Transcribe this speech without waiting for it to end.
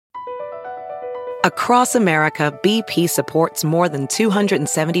Across America, BP supports more than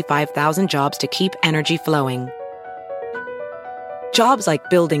 275,000 jobs to keep energy flowing. Jobs like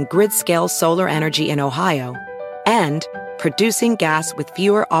building grid-scale solar energy in Ohio and producing gas with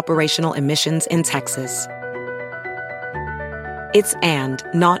fewer operational emissions in Texas. It's and,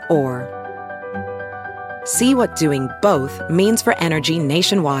 not or. See what doing both means for energy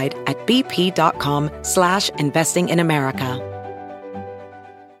nationwide at bp.com/investing in America.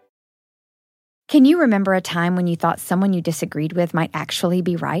 Can you remember a time when you thought someone you disagreed with might actually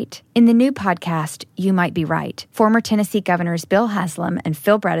be right? In the new podcast, You Might Be Right, former Tennessee Governors Bill Haslam and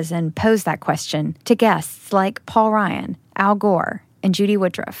Phil Bredesen pose that question to guests like Paul Ryan, Al Gore, and Judy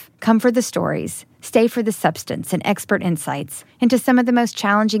Woodruff. Come for the stories, stay for the substance and expert insights into some of the most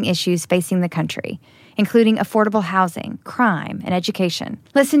challenging issues facing the country, including affordable housing, crime, and education.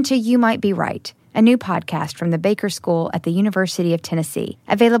 Listen to You Might Be Right, a new podcast from the Baker School at the University of Tennessee,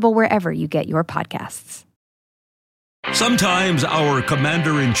 available wherever you get your podcasts. Sometimes our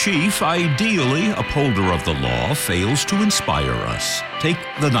commander-in-chief, ideally upholder of the law, fails to inspire us. Take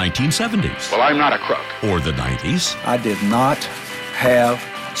the 1970s. Well, I'm not a crook. Or the 90s. I did not have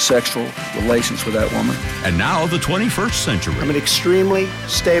sexual relations with that woman. And now the 21st century. I'm an extremely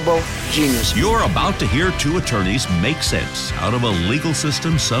stable genius. You're about to hear two attorneys make sense out of a legal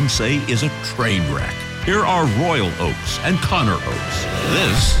system some say is a train wreck. Here are Royal Oakes and Connor Oakes.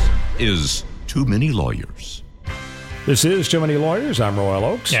 This is Too Many Lawyers. This is Too Many Lawyers. I'm Royal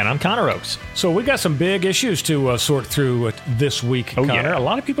Oakes. And I'm Connor Oakes. So we got some big issues to sort through this week, Connor. Yeah. A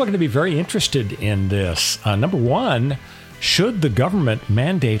lot of people are going to be very interested in this. Number one, should the government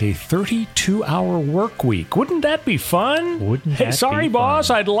mandate a 32-hour work week? Wouldn't that be fun? Sorry,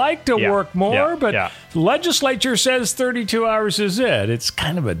 boss, I'd like to work more, but the legislature says 32 hours is it. It's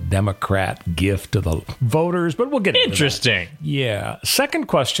kind of a Democrat gift to the voters, but we'll get into Interesting. that. Yeah. Second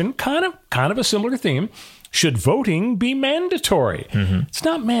question, kind of a similar theme. Should voting be mandatory? It's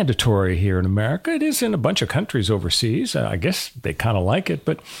not mandatory here in America. It is in a bunch of countries overseas. I guess they kind of like it.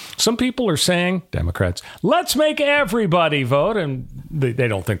 But some people are saying, Democrats, let's make everybody vote. And they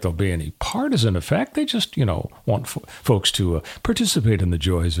don't think there'll be any partisan effect. They just, want folks to participate in the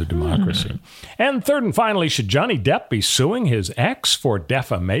joys of democracy. And third and finally, should Johnny Depp be suing his ex for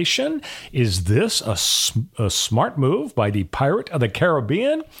defamation? Is this a smart move by the Pirate of the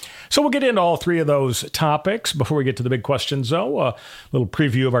Caribbean? So we'll get into all three of those topics. Before we get to the big questions, though, a little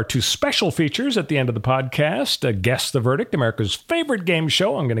preview of our two special features at the end of the podcast. Guess the Verdict, America's favorite game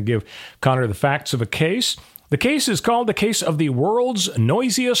show. I'm going to give Connor the facts of a case. The case is called the case of the world's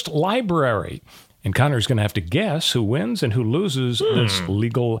noisiest library. And Connor's going to have to guess who wins and who loses this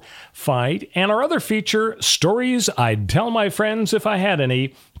legal fight. And our other feature, Stories I'd Tell My Friends If I Had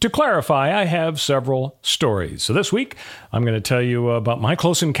Any. To clarify, I have several stories. So this week, I'm going to tell you about my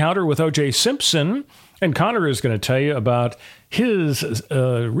close encounter with O.J. Simpson. And Connor is going to tell you about his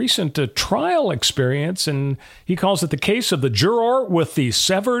recent trial experience. And he calls it the case of the juror with the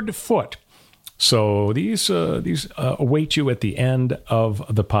severed foot. So these await you at the end of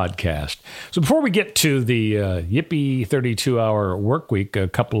the podcast. So before we get to the yippee 32-hour work week, a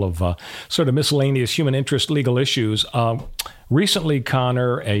couple of sort of miscellaneous human interest legal issues. Recently,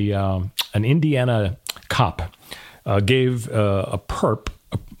 Connor, an Indiana cop, gave a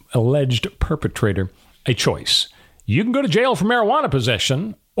alleged perpetrator, a choice. You can go to jail for marijuana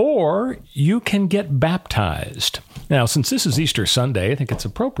possession, or you can get baptized. Now, since this is Easter Sunday, I think it's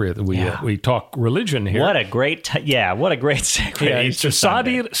appropriate that we talk religion here. What a great segue. Easter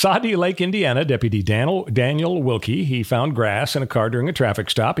Sunday. Saudi Lake, Indiana, Deputy Daniel Wilkie, he found grass in a car during a traffic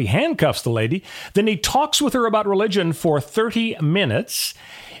stop. He handcuffs the lady. Then he talks with her about religion for 30 minutes.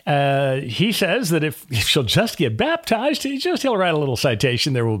 He says that if she'll just get baptized, he'll write a little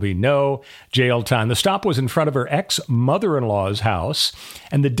citation. There will be no jail time. The stop was in front of her ex-mother-in-law's house,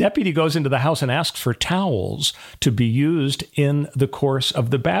 and the deputy goes into the house and asks for towels to be used in the course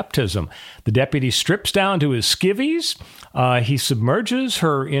of the baptism. The deputy strips down to his skivvies. He submerges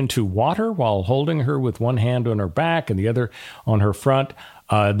her into water while holding her with one hand on her back and the other on her front.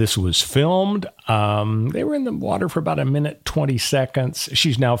 This was filmed. They were in the water for about 1:20 seconds.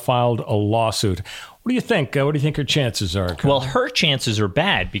 She's now filed a lawsuit. What do you think? What do you think her chances are? Well, her chances are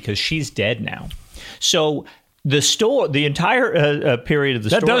bad because she's dead now. So the entire period of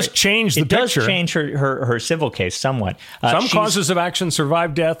the story... That does change the picture. It does change her civil case somewhat. Some causes of action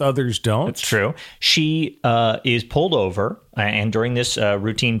survive death, others don't. That's true. She is pulled over, and during this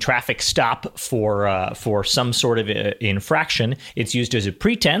routine traffic stop for some sort of infraction, it's used as a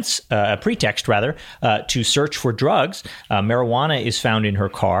pretext to search for drugs. Marijuana is found in her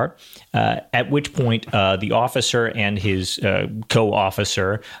car, at which point the officer and his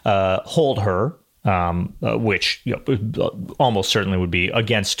co-officer hold her which almost certainly would be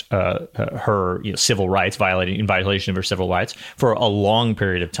against her civil rights, in violation of her civil rights for a long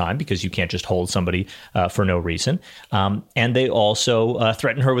period of time, because you can't just hold somebody for no reason. And they also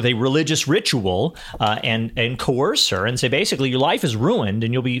threaten her with a religious ritual and coerce her and say, basically, your life is ruined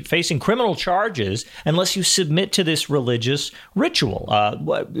and you'll be facing criminal charges unless you submit to this religious ritual.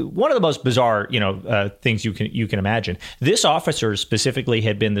 One of the most bizarre, things you can imagine. This officer specifically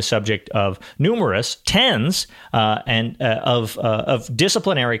had been the subject of numerous tens of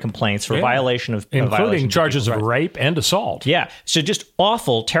disciplinary complaints for violation of including charges of rape and assault. Yeah, so just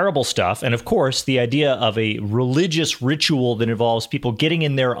awful, terrible stuff. And of course, the idea of a religious ritual that involves people getting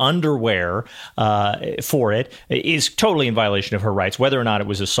in their underwear for it is totally in violation of her rights. Whether or not it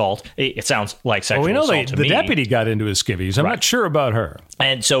was assault, it sounds like sexual assault to me. The deputy got into his skivvies. I'm not sure about her.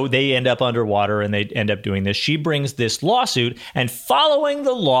 And so they end up underwater and they end up doing this. She brings this lawsuit, and following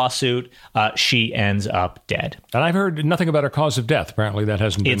the lawsuit, she ends up dead. And I've heard nothing about her cause of death. Apparently that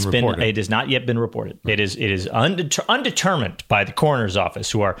hasn't been reported. It has not yet been reported. It is undetermined by the coroner's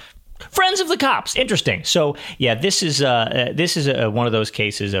office, who are friends of the cops. Interesting. So, yeah, this is one of those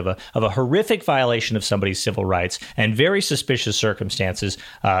cases of a horrific violation of somebody's civil rights and very suspicious circumstances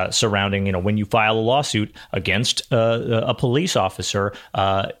surrounding, when you file a lawsuit against a police officer,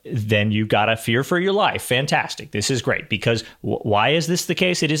 then you got to fear for your life. Fantastic. This is great. Because why is this the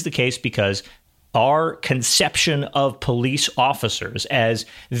case? It is the case because our conception of police officers as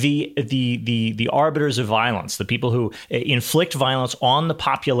the arbiters of violence, the people who inflict violence on the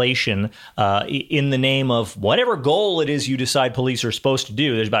population in the name of whatever goal it is you decide police are supposed to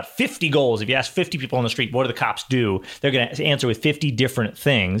do. There's about 50 goals. If you ask 50 people on the street, what do the cops do? They're going to answer with 50 different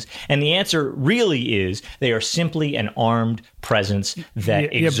things. And the answer really is they are simply an armed presence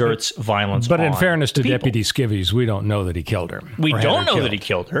that exerts violence on But in fairness to people. Deputy Skivvies, we don't know that he killed her. We don't know that he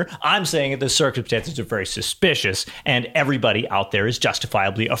killed her. I'm saying that the circumstances are very suspicious, and everybody out there is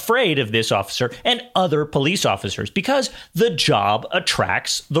justifiably afraid of this officer and other police officers because the job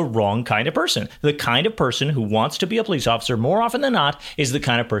attracts the wrong kind of person. The kind of person who wants to be a police officer more often than not is the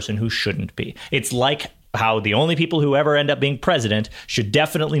kind of person who shouldn't be. It's like how the only people who ever end up being president should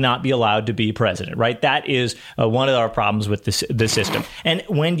definitely not be allowed to be president, right? That is one of our problems with the system. And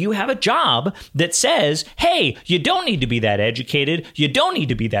when you have a job that says, hey, you don't need to be that educated, you don't need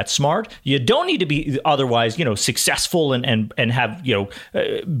to be that smart, you don't need to be otherwise, successful and have,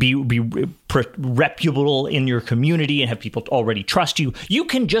 be reputable in your community and have people already trust you, you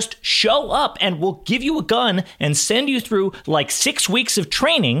can just show up and we'll give you a gun and send you through like 6 weeks of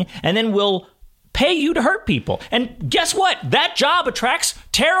training, and then we'll pay you to hurt people. And guess what? That job attracts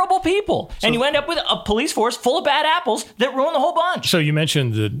terrible people. And you end up with a police force full of bad apples that ruin the whole bunch. So you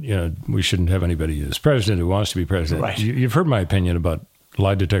mentioned that we shouldn't have anybody as president who wants to be president. Right. You've heard my opinion about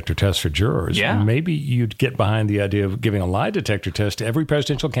lie detector tests for jurors. Yeah. Maybe you'd get behind the idea of giving a lie detector test to every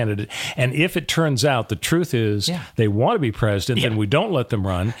presidential candidate. And if it turns out the truth is they want to be president, then we don't let them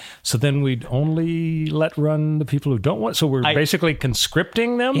run. So then we'd only let run the people who don't want. So we're basically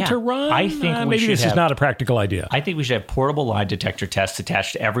conscripting them to run. I think maybe this is not a practical idea. I think we should have portable lie detector tests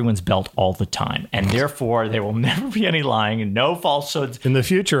attached to everyone's belt all the time. And therefore, there will never be any lying and no falsehoods. In the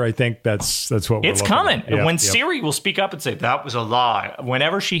future, I think that's what we're looking at. It's coming. When Siri will speak up and say, that was a lie.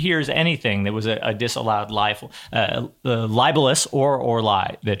 Whenever she hears anything that was a disallowed libelous or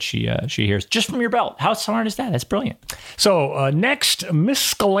lie that she hears just from your belt. How smart is that? That's brilliant. So next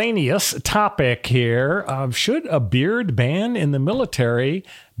miscellaneous topic here. Should a beard ban in the military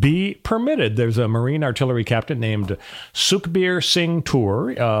be permitted? There's a Marine artillery captain named Sukhbir Singh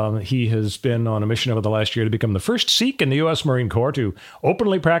Toor. He has been on a mission over the last year to become the first Sikh in the U.S. Marine Corps to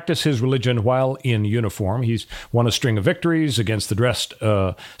openly practice his religion while in uniform. He's won a string of victories against the dressed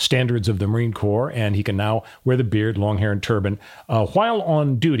standards of the Marine Corps, and he can now wear the beard, long hair, and turban while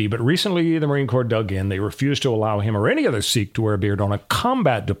on duty. But recently, the Marine Corps dug in. They refused to allow him or any other Sikh to wear a beard on a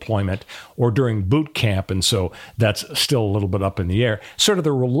combat deployment or during boot camp, and so that's still a little bit up in the air. Sort of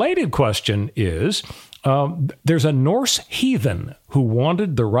the related question is, there's a Norse heathen who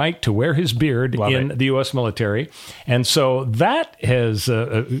wanted the right to wear his beard in the U.S. military. And so that has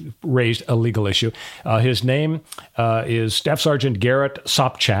raised a legal issue. His name is Staff Sergeant Garrett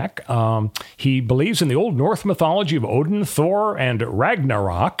Sopchak. He believes in the old Norse mythology of Odin, Thor, and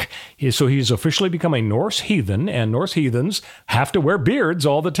Ragnarok. So he's officially become a Norse heathen, and Norse heathens have to wear beards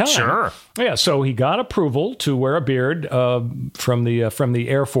all the time. Sure. Yeah, so he got approval to wear a beard from the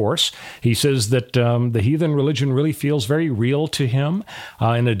Air Force. He says that the heathen religion really feels very real to him. him.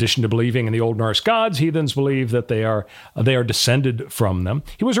 In addition to believing in the old Norse gods, heathens believe that they are descended from them.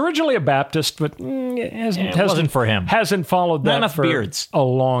 He was originally a Baptist, but wasn't for him. Hasn't followed Not that enough for beards. a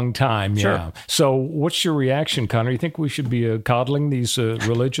long time. Sure. Yeah. So what's your reaction, Connor? You think we should be coddling these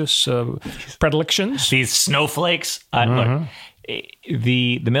religious predilections? These snowflakes? Look,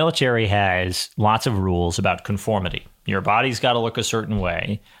 the military has lots of rules about conformity. Your body's got to look a certain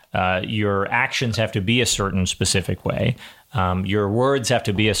way. Your actions have to be a certain specific way. Your words have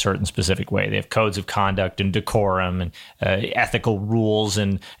to be a certain specific way. They have codes of conduct and decorum and ethical rules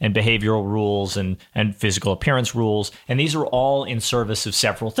and behavioral rules and physical appearance rules. And these are all in service of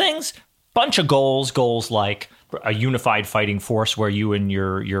several things. Bunch of goals like a unified fighting force where you and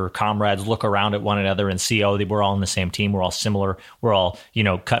your comrades look around at one another and see, we're all on the same team. We're all similar. We're all,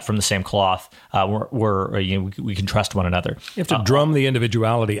 cut from the same cloth. We can trust one another. You have to drum the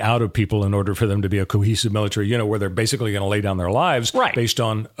individuality out of people in order for them to be a cohesive military, where they're basically going to lay down their lives based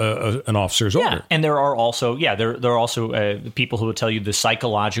on an officer's order. And there are also, there are also people who will tell you the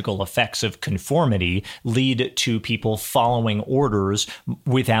psychological effects of conformity lead to people following orders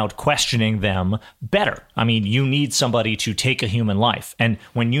without questioning them better. I mean, you need somebody to take a human life. And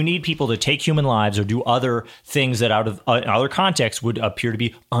when you need people to take human lives or do other things that out of other contexts would appear to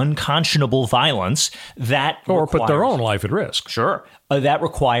be unconscionable violence, or put their own life at risk. Sure. That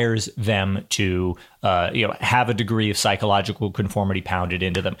requires them to have a degree of psychological conformity pounded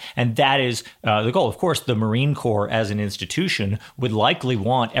into them. And that is the goal. Of course, the Marine Corps as an institution would likely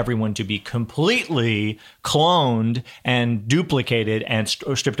want everyone to be completely cloned and duplicated and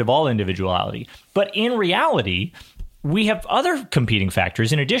stripped of all individuality. But in reality, we have other competing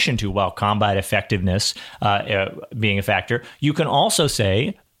factors in addition to, combat effectiveness being a factor. You can also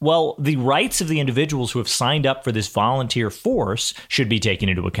say, the rights of the individuals who have signed up for this volunteer force should be taken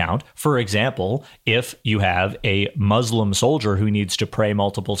into account. For example, if you have a Muslim soldier who needs to pray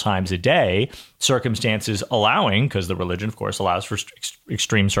multiple times a day, circumstances allowing, because the religion, of course, allows for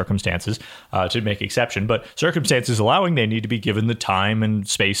extreme circumstances to make exception, but circumstances allowing, they need to be given the time and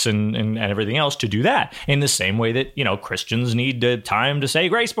space and everything else to do that. In the same way that, Christians need time to say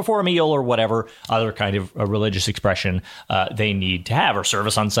grace before a meal or whatever other kind of religious expression they need to have, or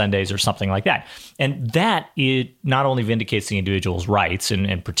service on Sundays or something like that. And that it not only vindicates the individual's rights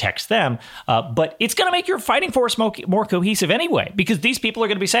and protects them, but it's going to make your fighting force more cohesive anyway, because these people are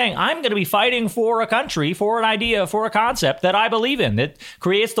going to be saying, I'm going to be fighting for a country, for an idea, for a concept that I believe in, that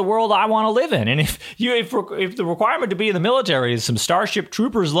creates the world I want to live in. And if the requirement to be in the military is some Starship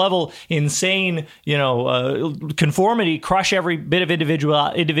Troopers level insane, conformity, crush every bit of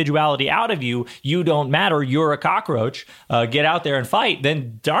individuality out of you, you don't matter, you're a cockroach, get out there and fight,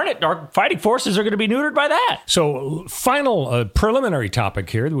 then darn it, our fighting forces are going to be neutered by that. So final preliminary topic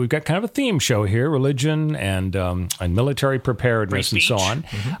here. We've got kind of a theme show here, religion and military preparedness and so on.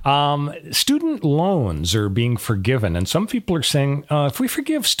 Mm-hmm. Student loans are being forgiven. And some people are saying, if we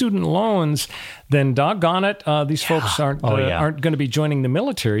forgive student loans, then doggone it, these folks aren't going to be joining the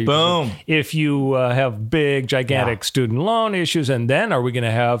military. Boom. If you have big, gigantic student loan issues, and then are we going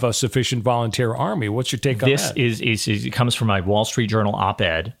to have a sufficient volunteer army? What's your take on that? This it comes from my Wall Street Journal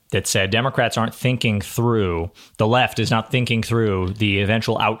op-ed that said Democrats aren't thinking through, the left is not thinking through the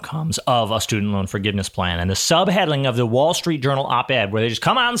eventual outcomes of a student loan forgiveness plan. And the subheading of the Wall Street Journal op-ed, where they just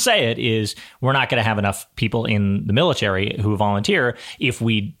come out and say it, is we're not going to have enough people in the military who volunteer if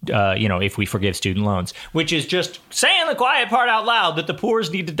we forgive student loans, which is just saying the quiet part out loud that the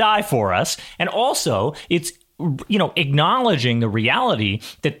poors need to die for us. And also, it's acknowledging the reality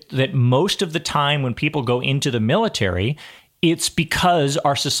that most of the time when people go into the military, it's because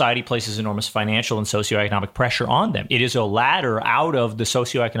our society places enormous financial and socioeconomic pressure on them. It is a ladder out of the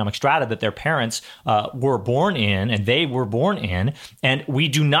socioeconomic strata that their parents were born in and they were born in. And we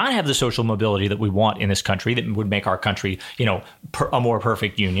do not have the social mobility that we want in this country that would make our country, a more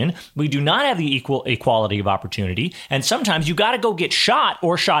perfect union. We do not have the equality of opportunity. And sometimes you got to go get shot,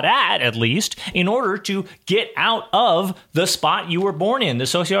 or shot at least, in order to get out of the spot you were born in, the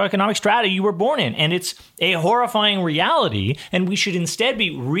socioeconomic strata you were born in. And it's a horrifying reality. And we should instead be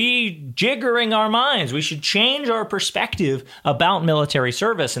rejiggering our minds. We should change our perspective about military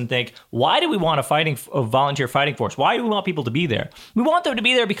service and think, why do we want a volunteer fighting force? Why do we want people to be there? We want them to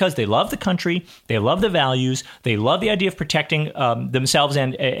be there because they love the country, they love the values, they love the idea of protecting themselves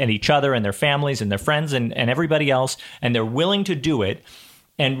and each other and their families and their friends and everybody else, and they're willing to do it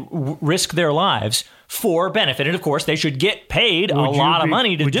and risk their lives for benefit. And of course, they should get paid a lot of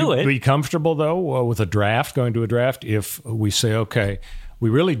money to do it. Would you be comfortable, though, with going to a draft, if we say, okay, we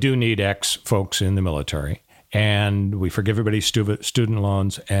really do need X folks in the military, and we forgive everybody's student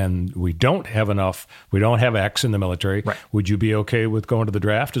loans, and we don't have enough, we don't have X in the military, right. Would you be okay with going to the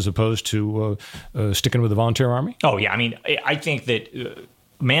draft as opposed to sticking with the volunteer army? Oh, yeah. I mean, I think that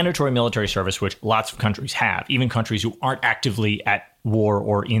mandatory military service, which lots of countries have, even countries who aren't actively at war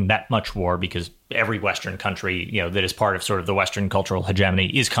or in that much war, because every Western country, that is part of sort of the Western cultural hegemony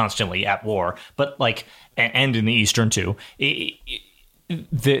is constantly at war, but and in the Eastern too,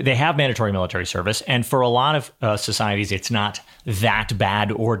 they have mandatory military service. And for a lot of societies, it's not that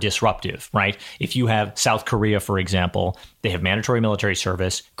bad or disruptive, right? If you have South Korea, for example, they have mandatory military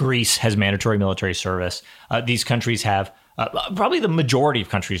service. Greece has mandatory military service. These countries have probably the majority of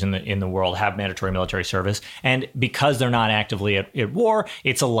countries in the world have mandatory military service, and because they're not actively at war,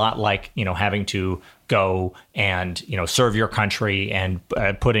 it's a lot like having to go and serve your country and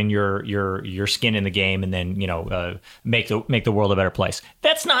put in your skin in the game, and then make the world a better place.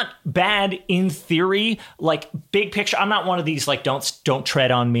 That's not bad in theory. Like big picture, I'm not one of these don't tread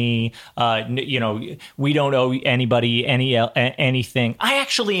on me. We don't owe anybody anything. I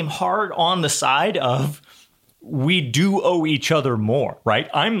actually am hard on the side of, we do owe each other more, right?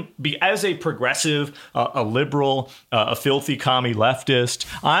 As a progressive, a liberal, a filthy commie leftist,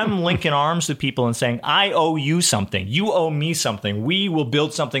 I'm linking arms with people and saying, I owe you something. You owe me something. We will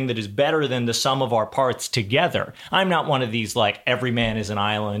build something that is better than the sum of our parts together. I'm not one of these every man is an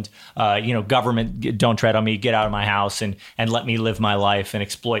island, government, don't tread on me, get out of my house and let me live my life and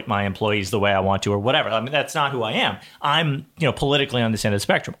exploit my employees the way I want to or whatever. I mean, that's not who I am. I'm, politically on this end of the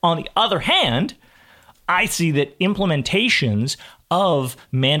spectrum. On the other hand, I see that implementations of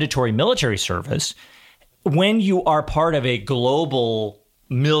mandatory military service, when you are part of a global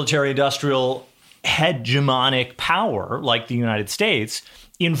military-industrial hegemonic power like the United States,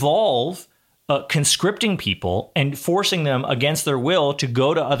 involve conscripting people and forcing them against their will to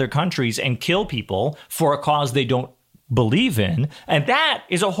go to other countries and kill people for a cause they don't believe in. And that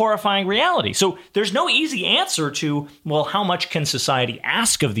is a horrifying reality. So there's no easy answer to, well, how much can society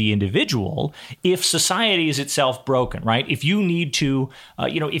ask of the individual if society is itself broken, right? If you need to,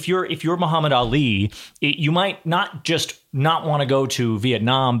 if you're Muhammad Ali, you might not just not want to go to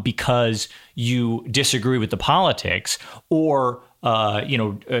Vietnam because you disagree with the politics or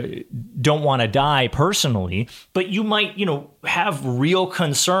don't want to die personally, but you might, have real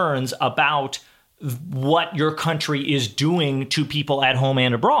concerns about what your country is doing to people at home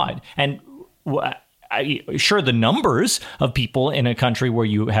and abroad. And sure, the numbers of people in a country where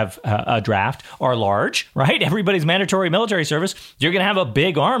you have a draft are large, right? Everybody's mandatory military service. You're going to have a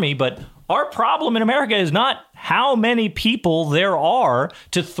big army, but our problem in America is not how many people there are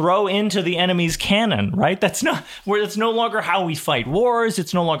to throw into the enemy's cannon, right? That's no longer how we fight wars.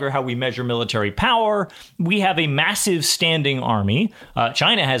 It's no longer how we measure military power. We have a massive standing army.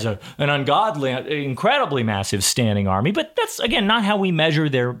 China has an ungodly, incredibly massive standing army, but that's, again, not how we measure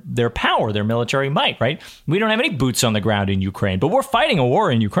their power, their military might, right? We don't have any boots on the ground in Ukraine, but we're fighting a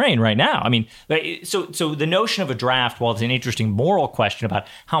war in Ukraine right now. I mean, so the notion of a draft, while it's an interesting moral question about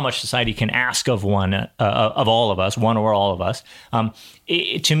how much society can ask of all of us, one or all of us,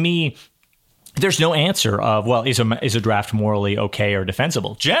 to me, there's no answer of, well, is a draft morally okay or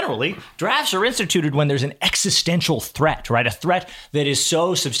defensible? Generally, drafts are instituted when there's an existential threat, right? A threat that is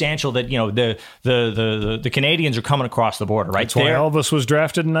so substantial that, the Canadians are coming across the border, right? That's why Elvis was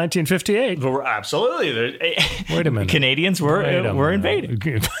drafted in 1958. Absolutely. Wait a minute. Canadians were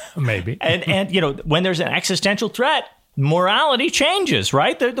invaded. Maybe. And when there's an existential threat, morality changes,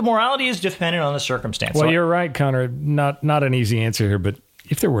 right? The morality is dependent on the circumstance. Well, you're right, Connor. Not an easy answer here, but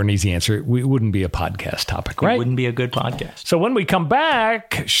if there were an easy answer, it wouldn't be a podcast topic, right? It wouldn't be a good podcast. So when we come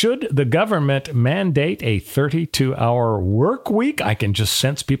back, should the government mandate a 32-hour work week? I can just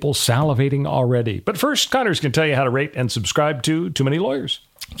sense people salivating already. But first, Connor's going to tell you how to rate and subscribe to Too Many Lawyers.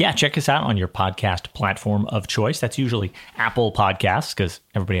 Yeah, check us out on your podcast platform of choice. That's usually Apple Podcasts because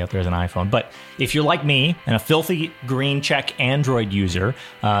everybody out there has an iPhone. But if you're like me and a filthy green check Android user,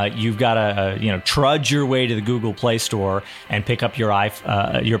 you've got to trudge your way to the Google Play Store and pick up your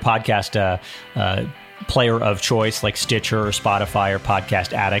podcast player of choice like Stitcher or Spotify or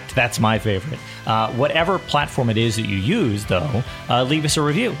Podcast Addict. That's my favorite. Whatever platform it is that you use, though, leave us a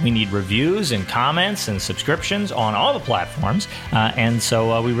review. We need reviews and comments and subscriptions on all the platforms, and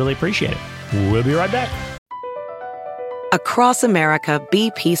so we really appreciate it. We'll be right back. Across America,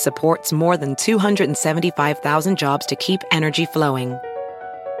 BP supports more than 275,000 jobs to keep energy flowing.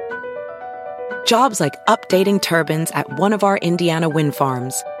 Jobs like updating turbines at one of our Indiana wind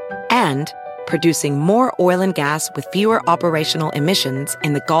farms and producing more oil and gas with fewer operational emissions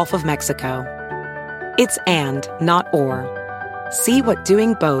in the Gulf of Mexico. It's and, not or. See what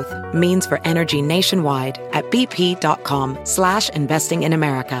doing both means for energy nationwide at bp.com/investing in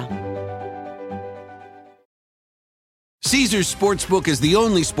America. Caesars Sportsbook is the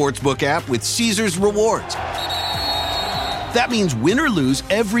only sportsbook app with Caesars Rewards. That means win or lose,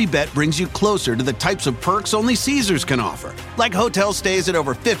 every bet brings you closer to the types of perks only Caesars can offer, like hotel stays at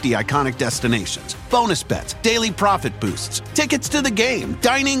over 50 iconic destinations, bonus bets, daily profit boosts, tickets to the game,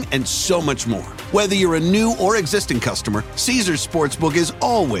 dining, and so much more. Whether you're a new or existing customer, Caesars Sportsbook is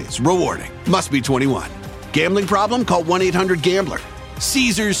always rewarding. Must be 21. Gambling problem? Call 1-800-GAMBLER.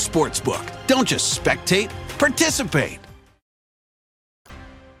 Caesars Sportsbook. Don't just spectate, participate.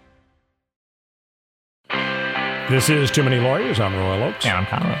 This is Too Many Lawyers. I'm Royal Oakes. And I'm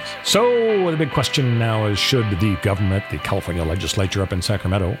Connor Oakes. So the big question now is, should the government, the California legislature up in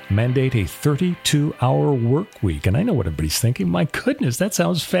Sacramento, mandate a 32-hour work week? And I know what everybody's thinking. My goodness, that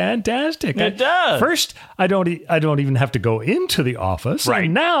sounds fantastic. It does. First, I don't even have to go into the office. Right.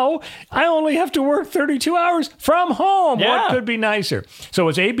 And now I only have to work 32 hours from home. Yeah. What could be nicer? So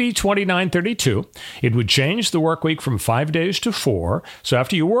it's AB 2932. It would change the work week from 5 days to 4. So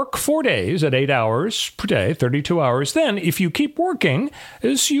after you work 4 days at 8 hours per day, 32 hours, then if you keep working,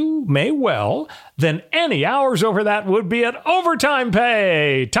 as you may well, then any hours over that would be at overtime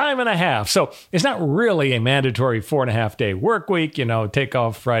pay, time and a half. So it's not really a mandatory 4.5 day work week, take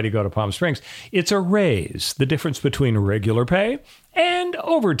off Friday, go to Palm Springs. It's a raise, the difference between regular pay and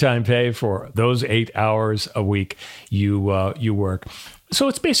overtime pay for those 8 hours a week you work. So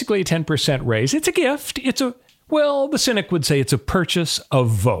it's basically a 10% raise. It's a gift. The cynic would say it's a purchase of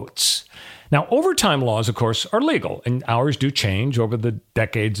votes. Now, overtime laws, of course, are legal, and hours do change over the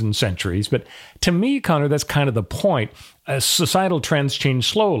decades and centuries. But to me, Connor, that's kind of the point. As societal trends change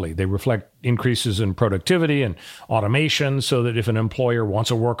slowly, they reflect increases in productivity and automation, so that if an employer wants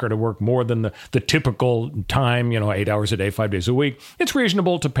a worker to work more than the typical time, 8 hours a day, 5 days a week, it's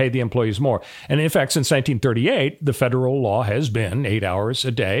reasonable to pay the employees more. And in fact, since 1938, the federal law has been 8 hours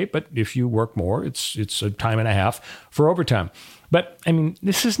a day. But if you work more, it's a time and a half for overtime. But,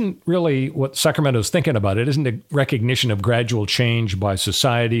 this isn't really what Sacramento's thinking about. It isn't a recognition of gradual change by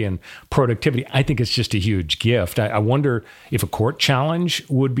society and productivity. I think it's just a huge gift. I wonder if a court challenge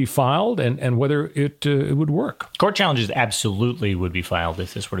would be filed and whether it would work. Court challenges absolutely would be filed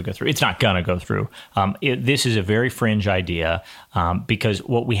if this were to go through. It's not going to go through. This is a very fringe idea because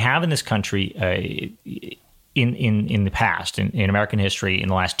what we have in this country in the past, in American history, in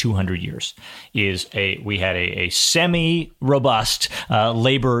the last 200 years, is we had a semi-robust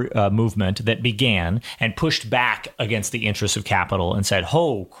labor movement that began and pushed back against the interests of capital and said,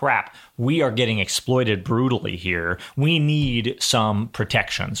 oh, crap, we are getting exploited brutally here. We need some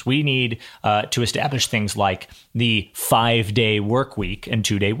protections. We need to establish things like the 5-day work week and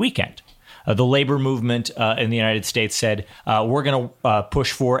 2-day weekend. The labor movement in the United States said, we're going to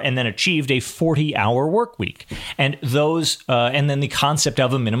push for and then achieved a 40-hour work week. And and then the concept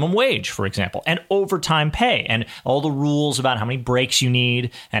of a minimum wage, for example, and overtime pay, and all the rules about how many breaks you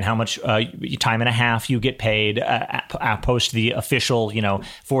need and how much time and a half you get paid post the official,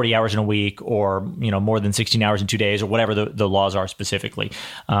 40 hours in a week or, more than 16 hours in 2 days or whatever the laws are specifically.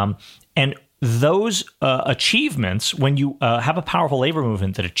 And those achievements, when you have a powerful labor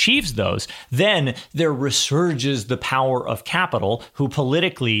movement that achieves those, then there resurges the power of capital, who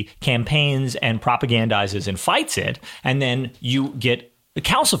politically campaigns and propagandizes and fights it, and then you get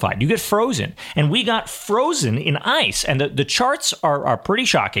calcified, you get frozen. And we got frozen in ice. And the charts are pretty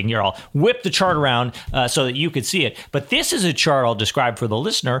shocking. Here, I'll whip the chart around so that you could see it. But this is a chart I'll describe for the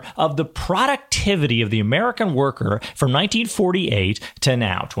listener of the productivity of the American worker from 1948 to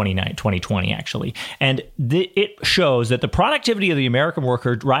now, 2020, actually. And it shows that the productivity of the American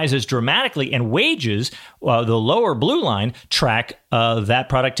worker rises dramatically, and wages, the lower blue line, track that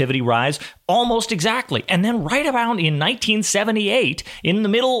productivity rise almost exactly. And then right around in 1978, in the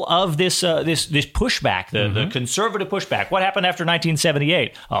middle of this pushback, the conservative pushback, what happened after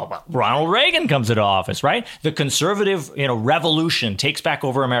 1978? Oh, well, Ronald Reagan comes into office, right? The conservative revolution takes back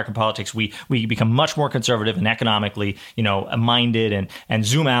over American politics. We become much more conservative and economically minded and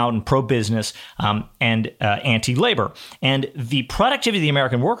zoom out and pro-business and anti-labor. And the productivity of the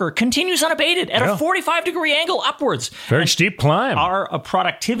American worker continues unabated at a 45-degree angle upwards. Very steep climb. Our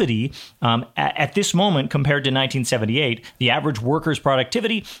productivity at this moment, compared to 1978, the average worker's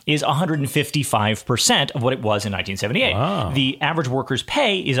productivity is 155% of what it was in 1978. Wow. The average worker's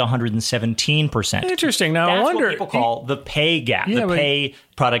pay is 117%. Interesting. Now, That's I wonder what people call the pay gap, pay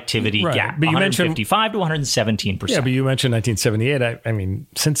productivity gap. But you 155 to 117%. Yeah, but you mentioned 1978. I mean,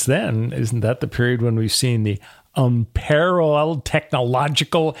 since then, isn't that the period when we've seen the unparalleled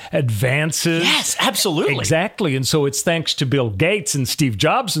technological advances. Yes, absolutely. Exactly. And so it's thanks to Bill Gates and Steve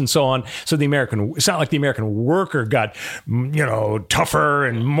Jobs and so on. So it's not like the American worker got, tougher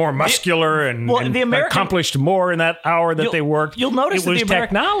and more muscular and accomplished more in that hour that they worked. You'll notice it was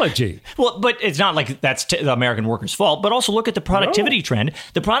technology. Well, but it's not like that's the American worker's fault. But also look at the productivity trend.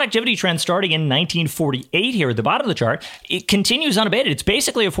 The productivity trend starting in 1948 here at the bottom of the chart, it continues unabated. It's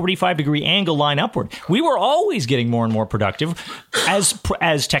basically a 45-degree angle line upward. We were always getting more and more productive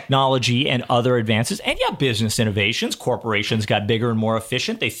as technology and other advances, and business innovations. Corporations got bigger and more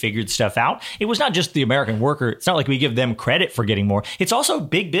efficient. They figured stuff out. It was not just the American worker. It's not like we give them credit for getting more. It's also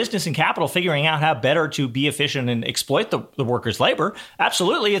big business and capital figuring out how better to be efficient and exploit the workers' labor.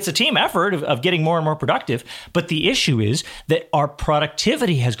 Absolutely, it's a team effort of getting more and more productive. But the issue is that our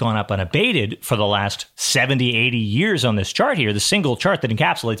productivity has gone up unabated for the last 70, 80 years on this chart here, the single chart that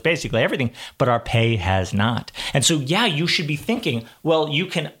encapsulates basically everything, but our pay has not. And so, you should be thinking, well, you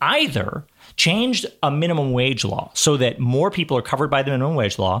can either change a minimum wage law so that more people are covered by the minimum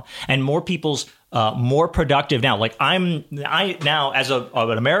wage law and more people's more productive now. Like I now as an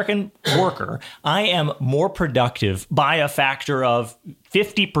American worker, I am more productive by a factor of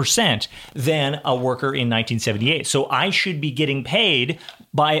 50% than a worker in 1978. So I should be getting paid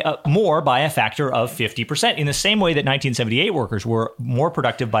by more by a factor of 50%, in the same way that 1978 workers were more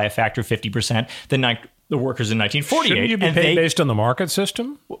productive by a factor of 50% than the workers in 1948. Shouldn't you be paid based on the market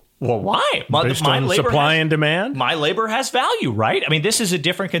system? Well, why? Based on supply and demand? My labor has value, right? I mean, this is a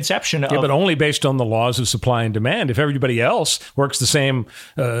different conception of... but only based on the laws of supply and demand. If everybody else works the same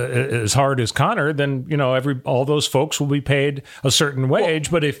as hard as Connor, then, all those folks will be paid a certain wage.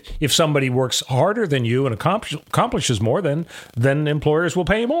 But if somebody works harder than you and accomplishes more, then employers will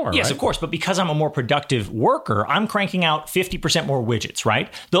pay more. Yes, right? Of course. But because I'm a more productive worker, I'm cranking out 50% more widgets,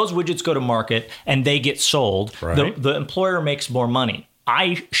 right? Those widgets go to market and they get sold. Right. The employer makes more money.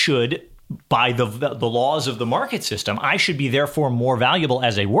 I should, by the laws of the market system, I should be therefore more valuable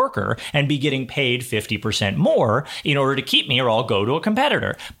as a worker and be getting paid 50% more in order to keep me, or I'll go to a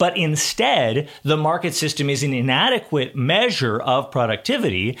competitor. But instead, the market system is an inadequate measure of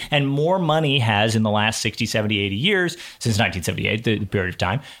productivity, and more money has, in the last 60, 70, 80 years, since 1978, the period of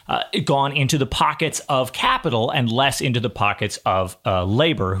time, gone into the pockets of capital and less into the pockets of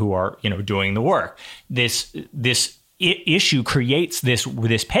labor who are, doing the work. This issue creates this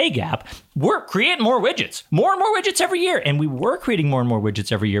pay gap. We're creating more widgets, more and more widgets every year. And we were creating more and more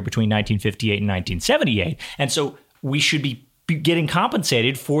widgets every year between 1958 and 1978. And so we should be getting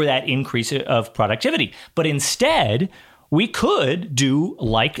compensated for that increase of productivity. But instead, we could do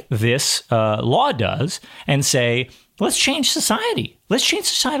like this law does and say, let's change society. Let's change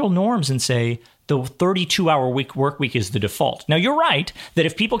societal norms and say, the 32-hour work week is the default. Now, you're right that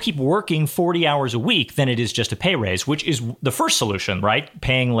if people keep working 40 hours a week, then it is just a pay raise, which is the first solution, right?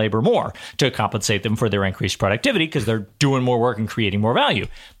 Paying labor more to compensate them for their increased productivity because they're doing more work and creating more value.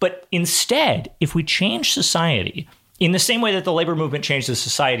 But instead, if we change society in the same way that the labor movement changed the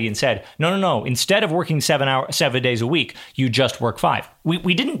society and said, no, instead of working 7 days a week, you just work 5.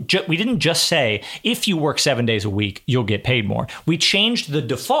 We didn't just say, if you work 7 days a week, you'll get paid more. We changed the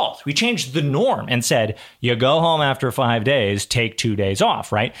default. We changed the norm and said, you go home after 5 days, take 2 days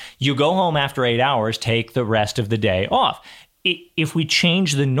off, right? You go home after 8 hours, take the rest of the day off. If we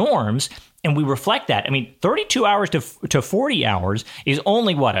change the norms, and we reflect that. I mean, 32 hours to 40 hours is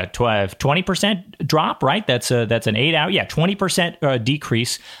only, what, a 20% drop, right? That's an 8 hour, 20%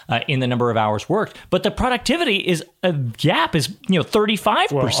 decrease in the number of hours worked. But the productivity gap is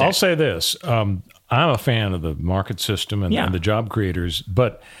 35%. Well, I'll say this. I'm a fan of the market system and the job creators,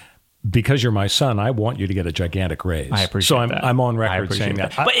 but because you're my son, I want you to get a gigantic raise. I appreciate that. So I'm on record saying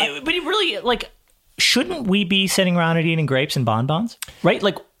that. But it really, shouldn't we be sitting around and eating grapes and bonbons, right?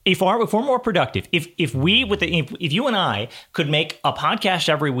 If we're more productive, if you and I could make a podcast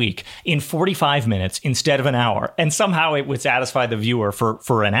every week in 45 minutes instead of an hour, and somehow it would satisfy the viewer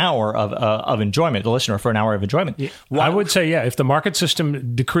for an hour of enjoyment, the listener for an hour of enjoyment. I would say, if the market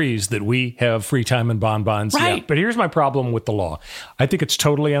system decrees that we have free time and bonbons, right. But here's my problem with the law. I think it's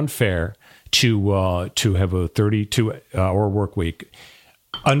totally unfair to have a 32-hour work week.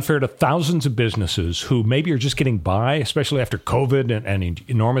 Unfair to thousands of businesses who maybe are just getting by, especially after COVID and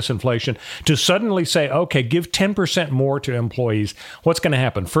enormous inflation, to suddenly say, okay, give 10% more to employees. What's going to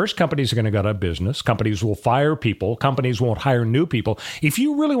happen? First, companies are going to go out of business. Companies will fire people. Companies won't hire new people. If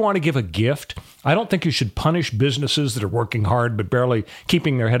you really want to give a gift, I don't think you should punish businesses that are working hard but barely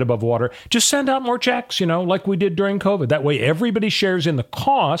keeping their head above water. Just send out more checks, like we did during COVID. That way, everybody shares in the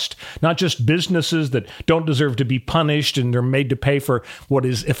cost, not just businesses that don't deserve to be punished and they're made to pay for what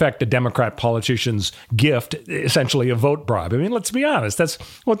is affect a Democrat politician's gift, essentially a vote bribe. I mean, let's be honest. That's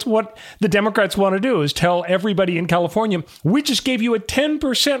what the Democrats want to do, is tell everybody in California, we just gave you a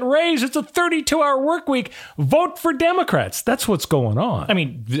 10% raise. It's a 32-hour work week. Vote for Democrats. That's what's going on. I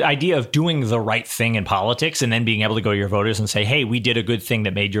mean, the idea of doing the right thing in politics and then being able to go to your voters and say, hey, we did a good thing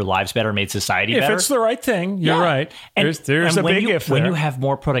that made your lives better, made society better. If it's the right thing, you're right. There's a big if there. When you have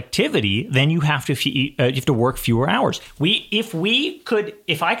more productivity, then you have to work fewer hours.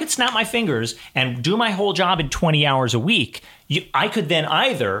 If I could snap my fingers and do my whole job in 20 hours a week, I could then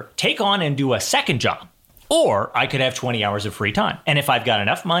either take on and do a second job, or I could have 20 hours of free time. And if I've got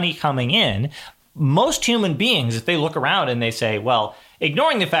enough money coming in, most human beings, if they look around and they say, well,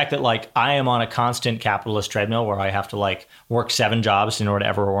 ignoring the fact that like I am on a constant capitalist treadmill where I have to like work 7 jobs in order to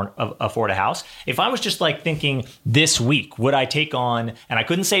ever afford a house. If I was just like thinking this week, would I take on, and I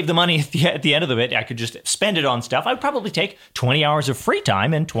couldn't save the money at the end of it, I could just spend it on stuff. I'd probably take 20 hours of free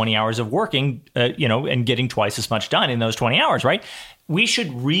time and 20 hours of working, and getting twice as much done in those 20 hours, right? We should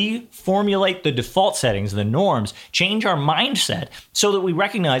reformulate the default settings, the norms, change our mindset so that we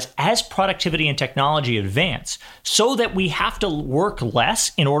recognize as productivity and technology advance, so that we have to work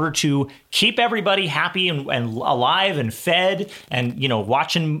less in order to keep everybody happy and alive and fed and,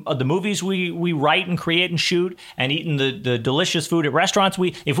 watching the movies we write and create and shoot and eating the delicious food at restaurants.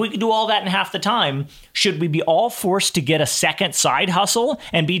 If we could do all that in half the time, should we be all forced to get a second side hustle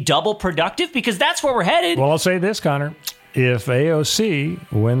and be double productive? Because that's where we're headed. Well, I'll say this, Connor. If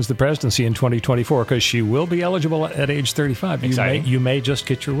AOC wins the presidency in 2024, because she will be eligible at age 35, you may just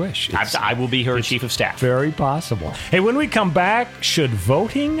get your wish. I will be her chief of staff. Very possible. Hey, when we come back, should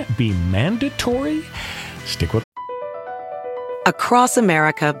voting be mandatory? Stick with. Across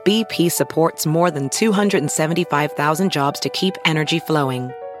America, BP supports more than 275,000 jobs to keep energy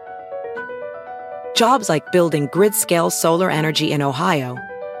flowing. Jobs like building grid-scale solar energy in Ohio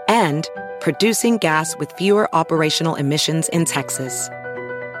and producing gas with fewer operational emissions in Texas.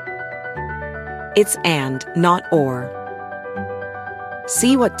 It's and, not or.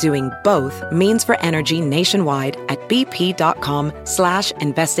 See what doing both means for energy nationwide at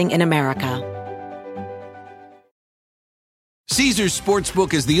bp.com/investing in America. Caesars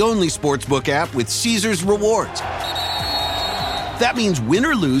Sportsbook is the only sportsbook app with Caesars Rewards. That means win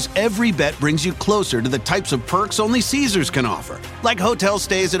or lose, every bet brings you closer to the types of perks only Caesars can offer. Like hotel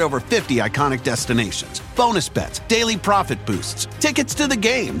stays at over 50 iconic destinations, bonus bets, daily profit boosts, tickets to the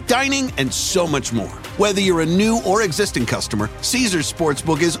game, dining, and so much more. Whether you're a new or existing customer, Caesars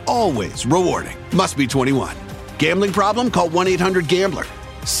Sportsbook is always rewarding. Must be 21. Gambling problem? Call 1-800-GAMBLER.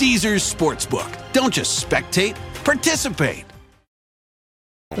 Caesars Sportsbook. Don't just spectate, participate.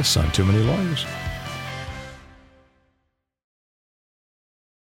 This on Too Many Lawyers.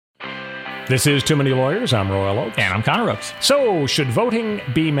 This is Too Many Lawyers. I'm Royal Oakes. And I'm Connor Oakes. So, should voting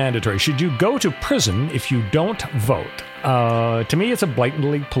be mandatory? Should you go to prison if you don't vote? To me, it's a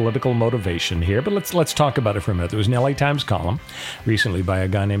blatantly political motivation here, but let's talk about it for a minute. There was an LA Times column recently by a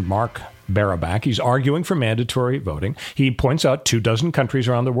guy named Mark Barabak. He's arguing for mandatory voting. He points out 24 countries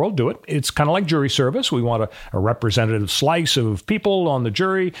around the world do it. It's kind of like jury service. We want a representative slice of people on the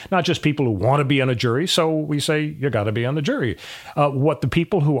jury, not just people who want to be on a jury. So we say, you got to be on the jury. What the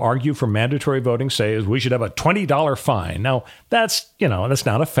people who argue for mandatory voting say is we should have a $20 fine. Now, that's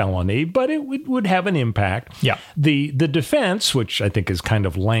not a felony, but it would have an impact. Yeah. The defense, which I think is kind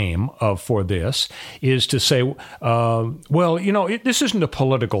of lame for this, is to say, this isn't a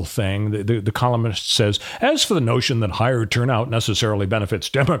political thing. The columnist says, as for the notion that higher turnout necessarily benefits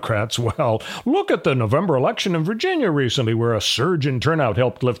Democrats, well, look at the November election in Virginia recently where a surge in turnout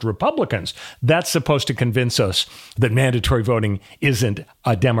helped lift Republicans. That's supposed to convince us that mandatory voting isn't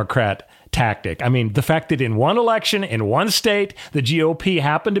a Democrat tactic. I mean, the fact that in one election, in one state, the GOP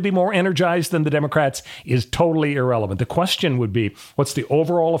happened to be more energized than the Democrats is totally irrelevant. The question would be, what's the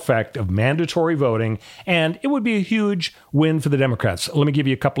overall effect of mandatory voting? And it would be a huge win for the Democrats. Let me give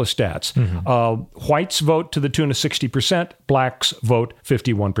you a couple of stats. Whites vote to the tune of 60%. Blacks vote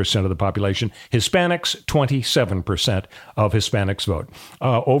 51% of the population. Hispanics, 27% of Hispanics vote.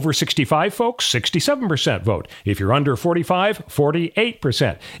 Over 65 folks, 67% vote. If you're under 45,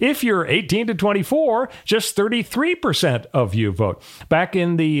 48%. If you're 18 to 24, just 33% of you vote. Back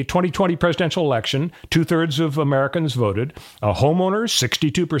in the 2020 presidential election, 2/3 of Americans voted. Homeowners,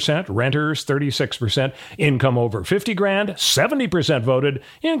 62%. Renters, 36%. Income over 50 grand, 70% voted.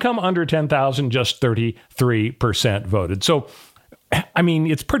 Income under 10,000, just 33% voted. So I mean,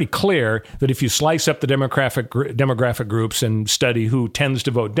 it's pretty clear that if you slice up the demographic groups and study who tends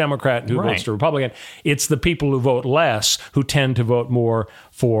to vote Democrat and who votes to Republican, it's the people who vote less who tend to vote more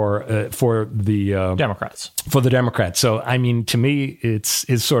for the Democrats. For the Democrats. So, I mean, to me, it's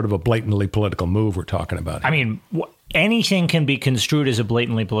sort of a blatantly political move we're talking about here. I mean, anything can be construed as a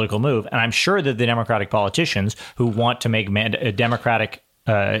blatantly political move, and I'm sure that the Democratic politicians who want to make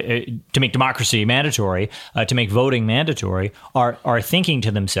to make democracy mandatory, to make voting mandatory, are thinking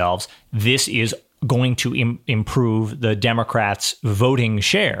to themselves, this is going to improve the Democrats' voting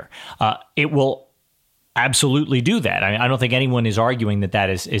share. It will absolutely do that. I don't think anyone is arguing that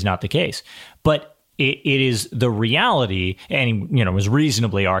is not the case. But it is the reality, and is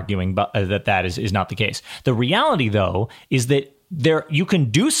reasonably arguing that is not the case. The reality, though, is that you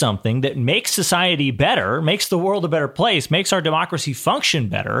can do something that makes society better, makes the world a better place, makes our democracy function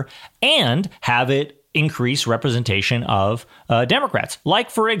better, and have it increase representation of Democrats. Like,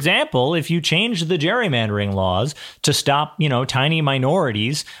 for example, if you change the gerrymandering laws to stop, tiny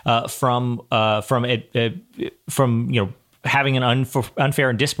minorities from having an unfair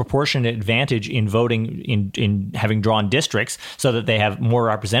and disproportionate advantage in voting in having drawn districts so that they have more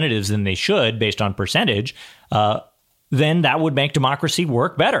representatives than they should based on percentage, then that would make democracy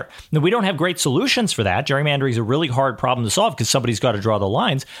work better. Now, we don't have great solutions for that. Gerrymandering is a really hard problem to solve because somebody's got to draw the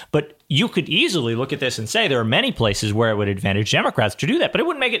lines. But you could easily look at this and say there are many places where it would advantage Democrats to do that. But it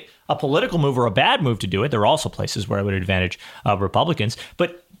wouldn't make it a political move or a bad move to do it. There are also places where it would advantage Republicans.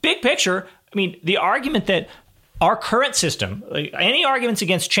 But big picture, I mean, the argument that our current system, any arguments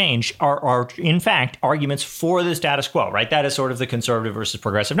against change are in fact arguments for the status quo, right? That is sort of the conservative versus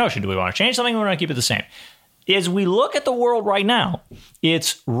progressive notion. Do we want to change something or do we want to keep it the same? As we look at the world right now,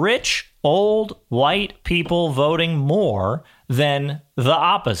 it's rich, old, white people voting more than the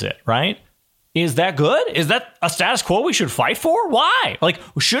opposite, right? Is that good? Is that a status quo we should fight for? Why?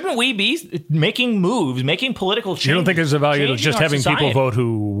 Shouldn't we be making moves, making political change? You don't think there's a value to just having people vote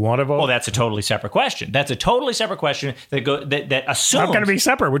who want to vote? Well, that's a totally separate question. That assumes... How can it be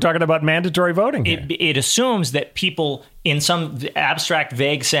separate? We're talking about mandatory voting here. It assumes that people, in some abstract,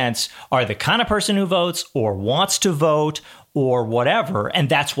 vague sense, are the kind of person who votes or wants to vote or whatever, and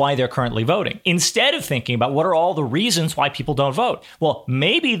that's why they're currently voting. Instead of thinking about what are all the reasons why people don't vote. Well,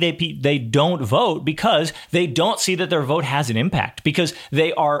 maybe they don't vote because they don't see that their vote has an impact, because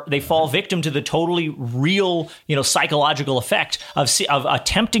they fall victim to the totally real, psychological effect of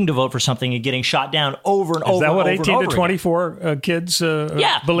attempting to vote for something and getting shot down over and over. Is that what 18 to 24 kids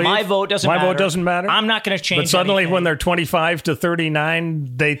believe? My vote doesn't matter. My vote doesn't matter? I'm not going to change. But suddenly anything. When they're 25 to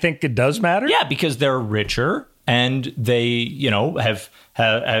 39, they think it does matter? Yeah, because they're richer. And they,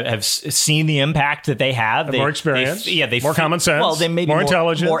 have seen the impact that they have. More experience. More common sense. Well, they may be more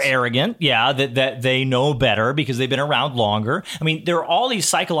intelligence. More arrogant. Yeah, that they know better because they've been around longer. I mean, there are all these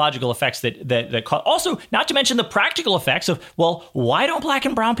psychological effects that cause. Also, not to mention the practical effects of, well, why don't black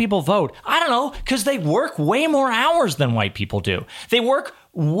and brown people vote? I don't know, because they work way more hours than white people do. They work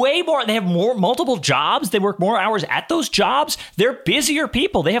way more. They have multiple jobs. They work more hours at those jobs. They're busier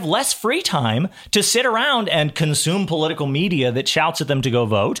people. They have less free time to sit around and consume political media that shouts at them to go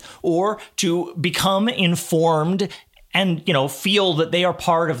vote or to become informed and, feel that they are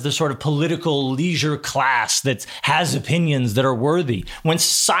part of the sort of political leisure class that has opinions that are worthy. When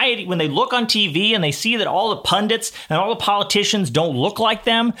they look on TV and they see that all the pundits and all the politicians don't look like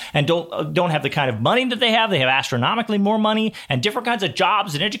them and don't have the kind of money that they have astronomically more money and different kinds of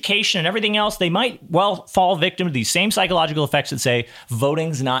jobs and education and everything else, they might well fall victim to these same psychological effects that say,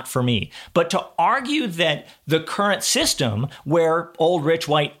 voting's not for me. But to argue that the current system where old, rich,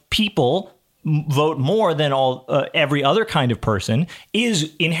 white people vote more than every other kind of person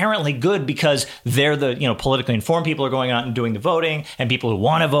is inherently good because they're the politically informed people are going out and doing the voting, and people who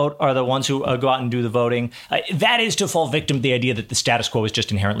want to vote are the ones who go out and do the voting. That is to fall victim to the idea that the status quo is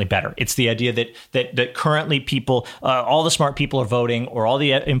just inherently better. It's the idea that currently people, all the smart people are voting, or all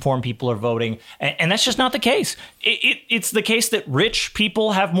the informed people are voting, and that's just not the case. It's the case that rich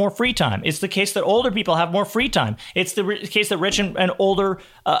people have more free time. It's the case that older people have more free time. It's the case that rich and older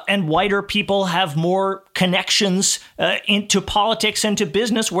and whiter people have more connections into politics and to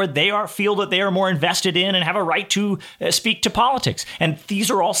business where they feel that they are more invested in and have a right to speak to politics. And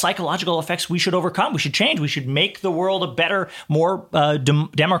these are all psychological effects we should overcome. We should change. We should make the world a better, more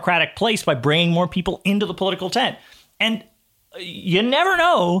democratic place by bringing more people into the political tent. And you never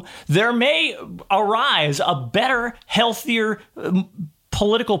know, there may arise a better, healthier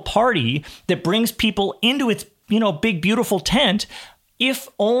political party that brings people into its big, beautiful tent if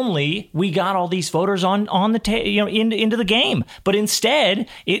only we got all these voters on the into the game. But instead,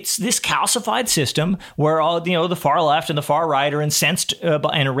 it's this calcified system where all the far left and the far right are incensed and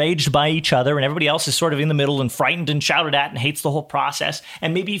enraged by each other, and everybody else is sort of in the middle and frightened and shouted at and hates the whole process.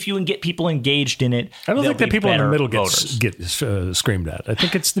 And maybe if you can get people engaged in it, I don't think the people in the middle get screamed at. I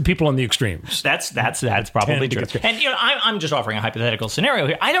think it's the people on the extremes. That's probably true. And I'm just offering a hypothetical scenario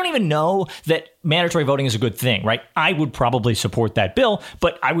here. I don't even know that mandatory voting is a good thing, right? I would probably support that bill,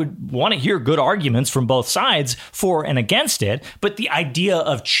 but I would want to hear good arguments from both sides for and against it. But the idea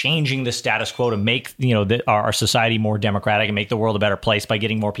of changing the status quo to make our society more democratic and make the world a better place by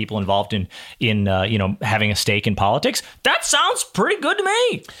getting more people involved in having a stake in politics, that sounds pretty good to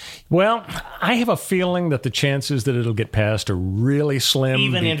me. Well, I have a feeling that the chances that it'll get passed are really slim.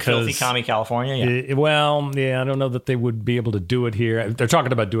 Even in filthy commie California, yeah. I don't know that they would be able to do it here. They're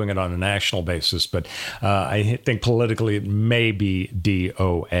talking about doing it on a national basis, but I think politically it may be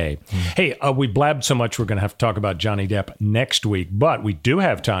DOA. Hey, we blabbed so much we're going to have to talk about Johnny Depp next week, but we do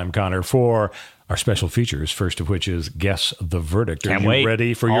have time, Connor, for our special features, first of which is Guess the Verdict. Are you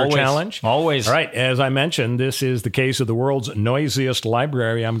ready for your challenge? Always. All right. As I mentioned, this is the case of the world's noisiest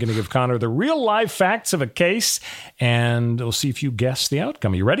library. I'm going to give Connor the real live facts of a case, and we'll see if you guess the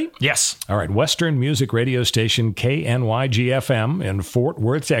outcome. Are you ready? Yes. All right. Western music radio station KNYG-FM in Fort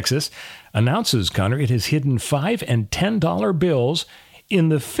Worth, Texas, announces, Connor, it has hidden $5 and $10 bills in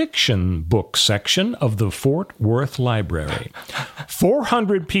the fiction book section of the Fort Worth Library.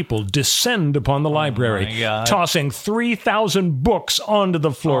 400 people descend upon the library, tossing 3,000 books onto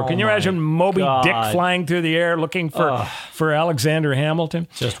the floor. Can you imagine Moby Dick flying through the air looking for Alexander Hamilton?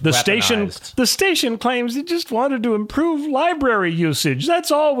 The station claims it just wanted to improve library usage. That's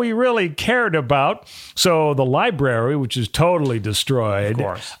all we really cared about. So the library, which is totally destroyed,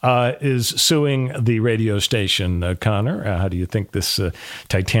 is suing the radio station. Connor, how do you think this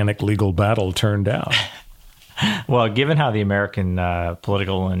titanic legal battle turned out? Well, given how the American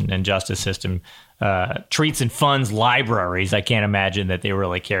political and justice system treats and funds libraries, I can't imagine that they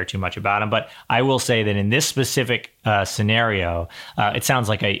really care too much about them. But I will say that in this specific scenario, it sounds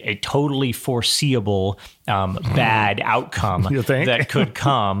like a totally foreseeable bad outcome that could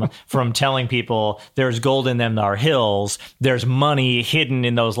come from telling people there's gold in them our hills, there's money hidden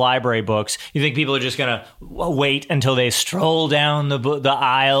in those library books. You think people are just going to wait until they stroll down the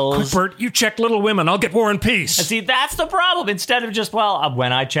aisles? Quick, Bert, you check Little Women, I'll get War and Peace. And see, that's the problem. Instead of just,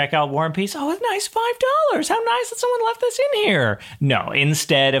 when I check out War and Peace, it's nice, $5. How nice that someone left this in here. No,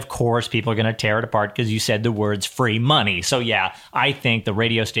 instead, of course, people are going to tear it apart because you said the words free money. So yeah, I think the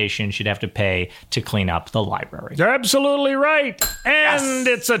radio station should have to pay to clean up the library. You're absolutely right. And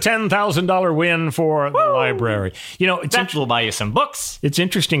it's a $10,000 win for the library. That will buy you some books. It's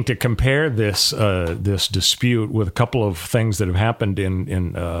interesting to compare this dispute with a couple of things that have happened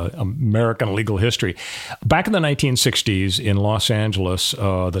in American legal history. Back in the 1960s in Los Angeles,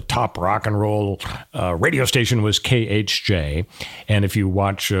 the top rock and roll radio station was KHJ. And if you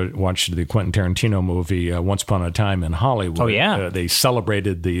watch the Quentin Tarantino movie Once Upon a Time in Hollywood, they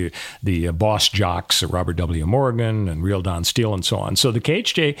celebrated the boss jocks, Robert W. Morgan and Real Don Steele and so on. So the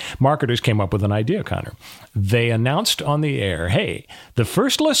KHJ marketers came up with an idea, Connor. They announced on the air, hey, the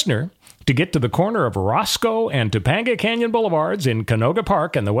first listener to get to the corner of Roscoe and Topanga Canyon Boulevards in Canoga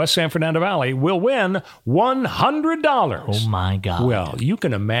Park and the West San Fernando Valley will win $100. Oh, my God. Well, you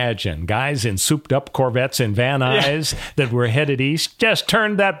can imagine guys in souped-up Corvettes and Van Nuys that were headed east just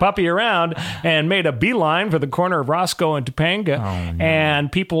turned that puppy around and made a beeline for the corner of Roscoe and Topanga. Oh, no.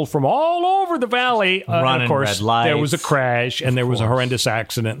 And people from all over the valley, of course, there was a crash and there was a horrendous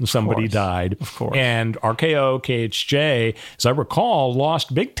accident and somebody died. Of course. And RKO, KHJ, as I recall,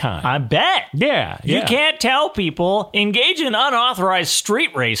 lost big time. I bet. Yeah. You can't tell people engage in unauthorized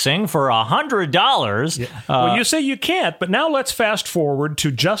street racing for $100. Yeah. Well, you say you can't, but now let's fast forward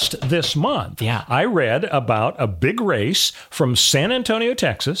to just this month. Yeah. I read about a big race from San Antonio,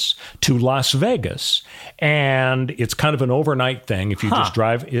 Texas to Las Vegas, and it's kind of an overnight thing if you just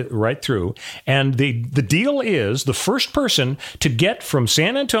drive it right through. And the deal is the first person to get from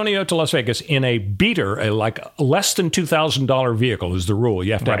San Antonio to Las Vegas in a beater, like less than $2,000 vehicle is the rule.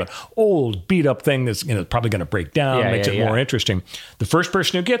 You have to have an old beat-up thing that's probably going to break down, makes it more interesting. The first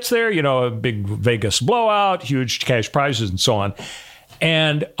person who gets there, a big Vegas blowout, huge cash prizes and so on.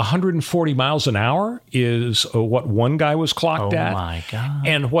 And 140 miles an hour is what one guy was clocked at. Oh, my God.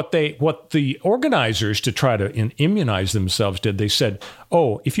 And what the organizers, to try to immunize themselves, did, they said,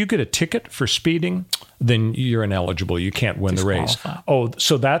 oh, if you get a ticket for speeding, then you're ineligible. You can't win the race. Oh,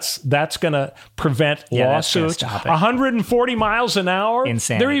 so that's going to prevent lawsuits. 140 miles an hour?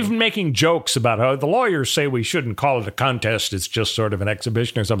 Insanity. They're even making jokes about how the lawyers say we shouldn't call it a contest. It's just sort of an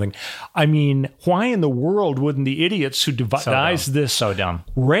exhibition or something. I mean, why in the world wouldn't the idiots who devised this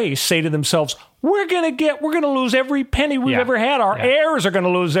race say to themselves, we're going to lose every penny we've ever had. Our heirs are going to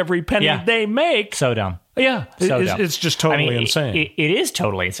lose every penny they make. So dumb. Yeah, So dumb. it's just totally insane. It is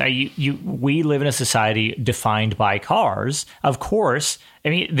totally insane. We live in a society defined by cars. Of course, I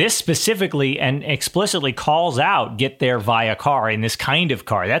mean, this specifically and explicitly calls out get there via car in this kind of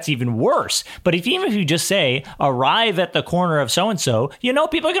car. That's even worse. But even if you just say arrive at the corner of so-and-so,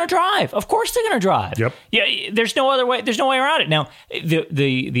 people are going to drive. Of course they're going to drive. Yep. Yeah, there's no other way. There's no way around it. Now,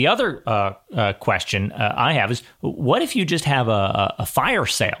 the other question I have is, what if you just have a fire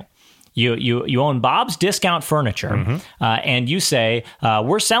sale? You own Bob's Discount Furniture, and you say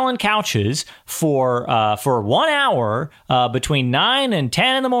we're selling couches for 1 hour between 9 and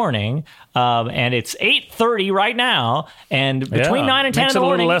 10 in the morning, and it's 8:30 right now, and between 9 and 10 in the morning, makes it a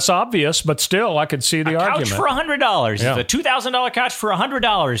little less obvious, but still, I could see the argument. Couch for $100. Yeah. It's a $2,000 couch for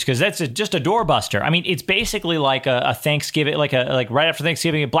 $100 because that's just a doorbuster. I mean, it's basically like a Thanksgiving, like right after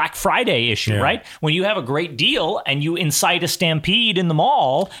Thanksgiving, a Black Friday issue, right? When you have a great deal and you incite a stampede in the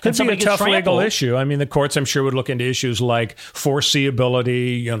mall, could and be a tough trampled. Legal issue. I mean, the courts, I'm sure, would look into issues like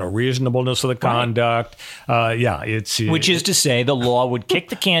foreseeability, reasonableness of the conduct. Which is to say, the law would kick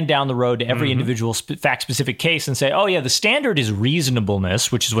the can down the road to every individual fact-specific case and say, oh, yeah, the standard is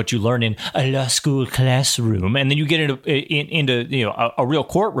reasonableness, which is what you learn in a law school classroom. And then you get into a real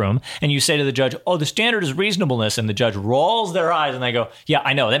courtroom and you say to the judge, oh, the standard is reasonableness. And the judge rolls their eyes and they go, yeah,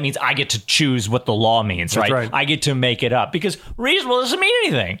 I know. That means I get to choose what the law means, right? I get to make it up because reasonable doesn't mean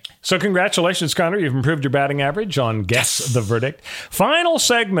anything. So congratulations, Connor. You've improved your batting average on Guess the Verdict. Final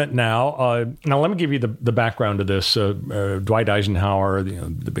segment now. Now, let me give you the background to this. Dwight Eisenhower,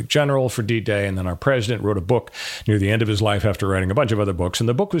 the big general for D-Day, and then our president, wrote a book near the end of his life after writing a bunch of other books. And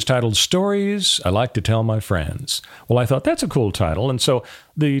the book was titled Stories I Like to Tell My Friends. Well, I thought that's a cool title. And so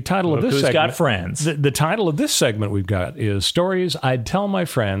the title of this segment... Who's got friends? The title of this segment we've got is Stories I'd Tell My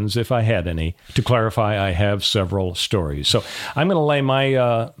Friends If I Had Any. To clarify, I have several stories. So I'm going to lay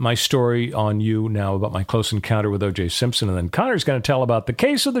my story on you now about my close encounter with O.J. Simpson, and then Connor's going to tell about the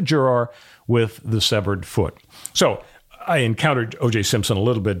case of the juror with the severed foot. So I encountered O.J. Simpson a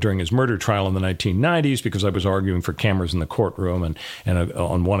little bit during his murder trial in the 1990s because I was arguing for cameras in the courtroom. And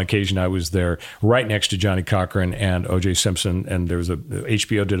on one occasion, I was there right next to Johnny Cochran and O.J. Simpson. And there was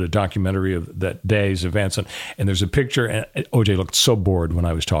HBO did a documentary of that day's events. And there's a picture. And O.J. looked so bored when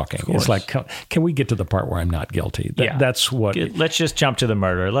I was talking. It's like, can we get to the part where I'm not guilty? That's what. Let's just jump to the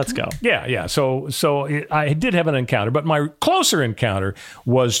murder. Let's go. Yeah. So I did have an encounter, but my closer encounter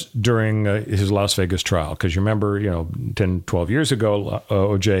was during his Las Vegas trial. Because you remember, 10, 12 years ago,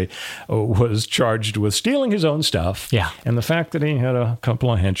 O.J. was charged with stealing his own stuff. Yeah. And the fact that he had a couple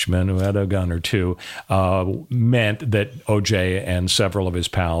of henchmen who had a gun or two meant that O.J. and several of his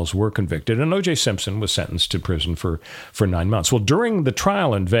pals were convicted. And O.J. Simpson was sentenced to prison for 9 months. Well, during the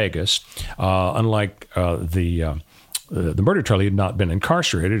trial in Vegas, unlike the murder trial, he had not been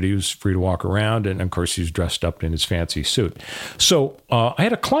incarcerated. He was free to walk around, and of course, he was dressed up in his fancy suit. So I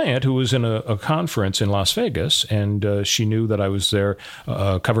had a client who was in a conference in Las Vegas, and she knew that I was there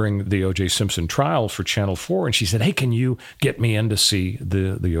covering the O.J. Simpson trial for Channel 4, and she said, hey, can you get me in to see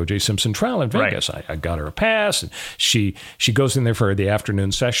the O.J. Simpson trial in Vegas? Right. I got her a pass, and she goes in there for the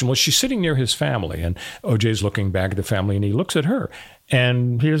afternoon session. Well, she's sitting near his family, and O.J.'s looking back at the family, and he looks at her.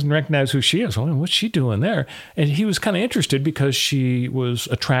 And he doesn't recognize who she is. Well, what's she doing there? And he was kind of interested because she was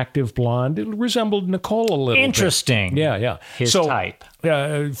attractive, blonde. It resembled Nicole a little Interesting. bit. Yeah. His type.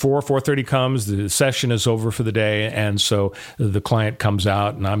 4:30 comes, the session is over for the day, and so the client comes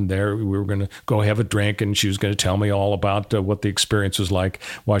out, and I'm there. We were going to go have a drink, and she was going to tell me all about what the experience was like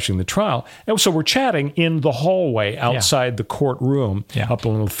watching the trial. And so we're chatting in the hallway outside the courtroom, up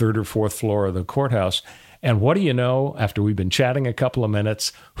on the 3rd or 4th floor of the courthouse. And what do you know, after we've been chatting a couple of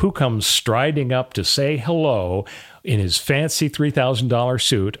minutes, who comes striding up to say hello in his fancy $3,000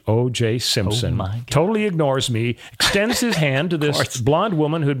 suit? O.J. Simpson. Oh, my God. Totally ignores me, extends his hand to this blonde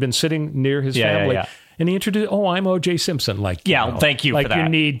woman who'd been sitting near his family. Yeah. And he introduced, I'm O.J. Simpson. Like, thank you like for that. You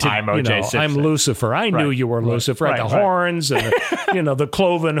need to, I'm O.J. Simpson. I'm Lucifer. I knew you were Lucifer. The horns and the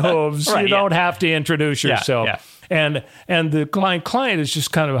cloven hooves. You don't have to introduce yourself. Yeah. And the client is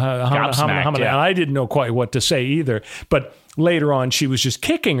just kind of humming. And I didn't know quite what to say either. But later on she was just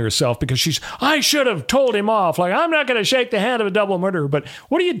kicking herself because I should have told him off. Like, I'm not going to shake the hand of a double murderer. But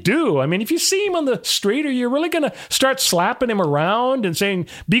what do you do? I mean, if you see him on the street, are you really going to start slapping him around and saying,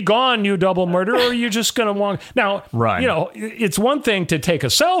 "Be gone, you double murderer," or are you just going to walk? Now, right. It's one thing to take a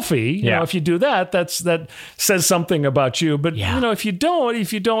selfie. You know, if you do that, that says something about you. But if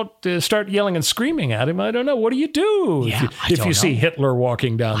you don't start yelling and screaming at him, I don't know. What do you do if you see Hitler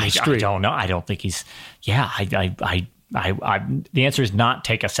walking down the street? I don't know. I don't think he's. Yeah, the answer is not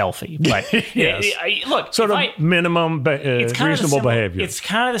take a selfie, but yes. Look, sort of minimum reasonable behavior. It's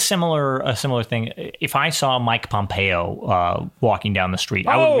kind of a similar thing. If I saw Mike Pompeo walking down the street,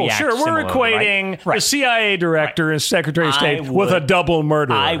 I would react we're equating the CIA director and Secretary of State with a double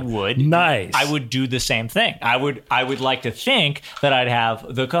murderer. I would. Nice. I would do the same thing. I would like to think that I'd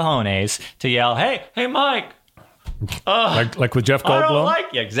have the cojones to yell, "Hey, Mike." Like with Jeff Goldblum? I don't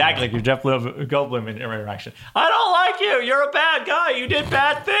like you. Exactly, like Jeff Goldblum interaction. I don't like you. You're a bad guy. You did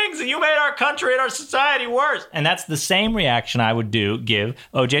bad things, and you made our country and our society worse. And that's the same reaction I would give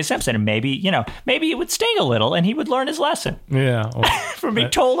O.J. Simpson. And maybe it would sting a little, and he would learn his lesson. Yeah. Well, from being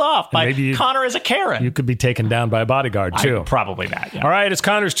told off by Connor as a Karen. You could be taken down by a bodyguard, too. Probably that, yeah. All right, it's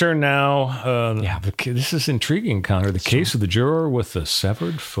Connor's turn now. This is intriguing, Connor. The case of the juror with the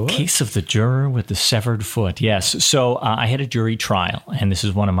severed foot? Case of the juror with the severed foot, yes. So I had a jury trial, and this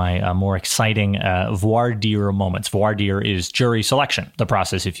is one of my more exciting voir dire moments. Voir dire is jury selection, the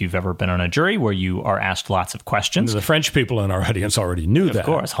process, if you've ever been on a jury, where you are asked lots of questions. The French people in our audience already knew that. Of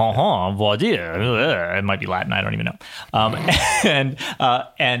course. Voir dire. It might be Latin. I don't even know. And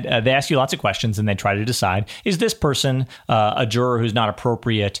they ask you lots of questions, and they try to decide, is this person a juror who's not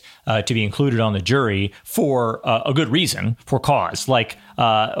appropriate to be included on the jury for a good reason, for cause? Like,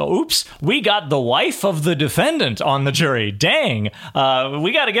 oops, we got the wife of the defendant on the jury. Dang,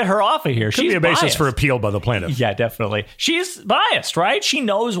 we got to get her off of here. Could be a basis for appeal by the plaintiff. Yeah, definitely. She's biased, right? She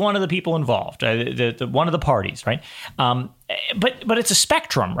knows one of the people involved, one of the parties, right? But it's a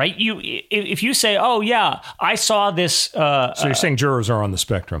spectrum, right? If you say, "Oh yeah, I saw this," so you're saying jurors are on the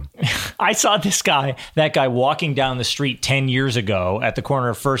spectrum. I saw that guy walking down the street 10 years ago at the corner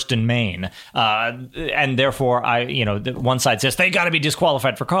of First and Main, and therefore one side says they got to be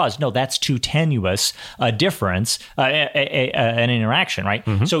disqualified for cause. No, that's too tenuous a difference, an interaction, right?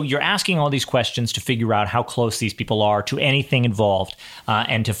 Mm-hmm. So you're asking all these questions to figure out how close these people are to anything involved,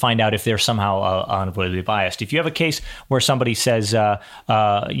 and to find out if they're somehow unavoidably biased. If you have a case where somebody says,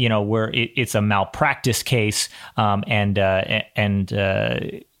 where it's a malpractice case, and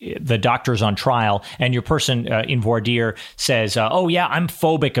the doctor's on trial, and your person in voir dire says, "Oh yeah, I'm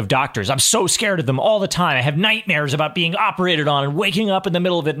phobic of doctors. I'm so scared of them all the time. I have nightmares about being operated on and waking up in the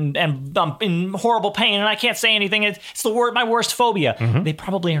middle of it, and I'm in horrible pain, and I can't say anything. It's my worst phobia." Mm-hmm. They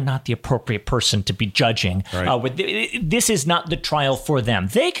probably are not the appropriate person to be judging. Right. This is not the trial for them.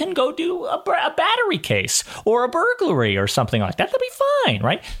 They can go do a battery case or a burglary or something like that. They'll be fine,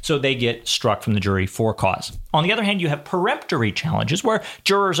 right? So they get struck from the jury for cause. On the other hand, you have peremptory challenges where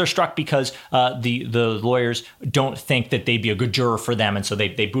jurors are struck because the lawyers don't think that they'd be a good juror for them, and so they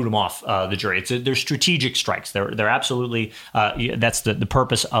boot them off the jury. They're strategic strikes. They're absolutely that's the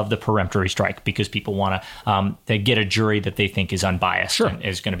purpose of the peremptory strike, because people want to get a jury that they think is unbiased and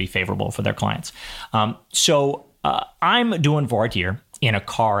is going to be favorable for their clients. So I'm doing voir dire in a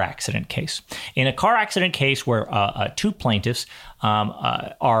car accident case. In a car accident case where two plaintiffs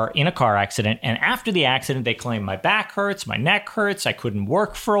are in a car accident, and after the accident, they claim my back hurts, my neck hurts, I couldn't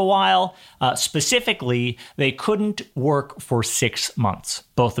work for a while. Specifically, they couldn't work for 6 months.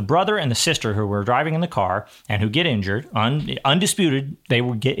 Both the brother and the sister who were driving in the car and who get injured, undisputed, they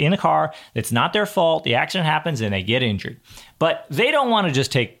would get in a car. It's not their fault. The accident happens and they get injured. But they don't want to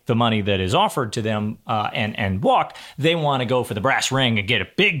just take the money that is offered to them and walk. They want to go for the brass ring and get a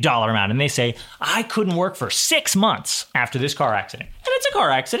big dollar amount. And they say, I couldn't work for 6 months after this car accident. And it's a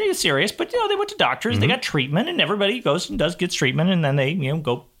car accident. It's serious. But, they went to doctors. Mm-hmm. They got treatment. And everybody goes and gets treatment. And then they,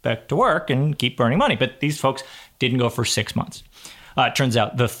 go back to work and keep earning money. But these folks didn't go for 6 months. It turns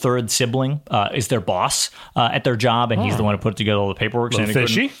out the third sibling is their boss at their job, and he's the one who put together all the paperwork. So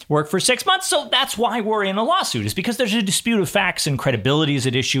fishy. Work for 6 months, so that's why we're in a lawsuit. Is because there's a dispute of facts and credibility is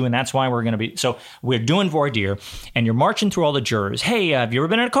at issue, and that's why we're going to be. So we're doing voir dire, and you're marching through all the jurors. Hey, have you ever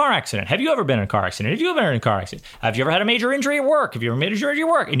been in a car accident? Have you ever been in a car accident? Have you ever been in a car accident? Have you ever had a major injury at work? Have you ever made a major injury at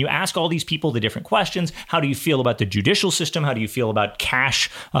work? And you ask all these people the different questions. How do you feel about the judicial system? How do you feel about cash,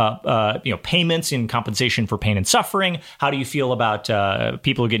 payments in compensation for pain and suffering? How do you feel about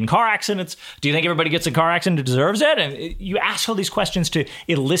people who get in car accidents? Do you think everybody gets in a car accident who deserves it? And you ask all these questions to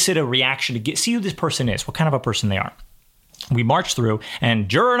elicit a reaction, to see who this person is, what kind of a person they are. We marched through, and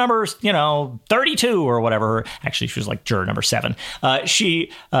juror number, 32 or whatever. Actually, she was like juror number 7.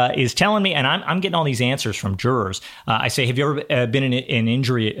 She is telling me, and I'm getting all these answers from jurors. I say, have you ever been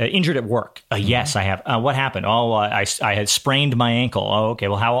injured at work? Yes, I have. What happened? Oh, I had sprained my ankle. Oh, okay.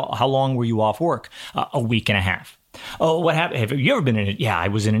 Well, how long were you off work? A week and a half. Oh, what happened? Have you ever been in it? Yeah, I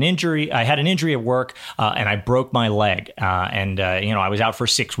was in an injury. I had an injury at work, and I broke my leg. I was out for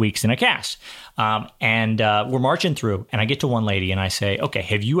 6 weeks in a cast. We're marching through, and I get to one lady, and I say, okay,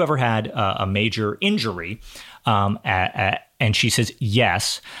 have you ever had a major injury? And she says,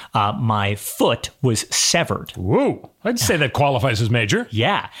 yes, my foot was severed. Whoa. I'd say that qualifies as major.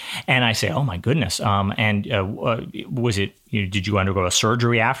 Yeah. And I say, oh, my goodness. Was it, did you undergo a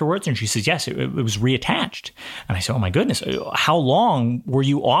surgery afterwards? And she says, yes, it was reattached. And I say, oh, my goodness. How long were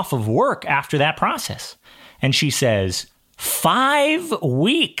you off of work after that process? And she says, 5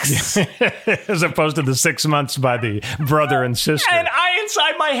 weeks. As opposed to the 6 months by the brother and sister. And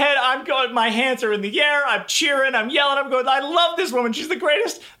inside my head, I'm going, my hands are in the air. I'm cheering. I'm yelling. I'm going, I love this woman. She's the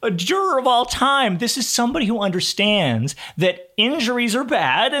greatest juror of all time. This is somebody who understands that injuries are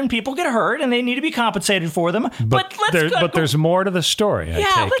bad and people get hurt and they need to be compensated for them. But there's more to the story.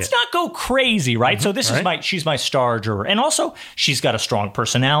 Let's not go crazy, right? Mm-hmm. So this is she's my star juror. And also, she's got a strong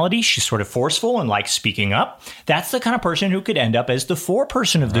personality. She's sort of forceful and likes speaking up. That's the kind of person who could end up as the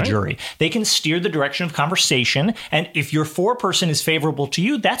foreperson of the jury. They can steer the direction of conversation. And if your foreperson is favorable to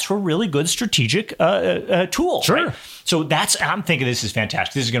you, that's a really good strategic tool. Sure. Right? So I'm thinking this is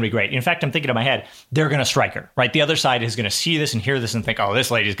fantastic. This is going to be great. In fact, I'm thinking in my head, they're going to strike her, right? The other side is going to see this and hear this and think, oh,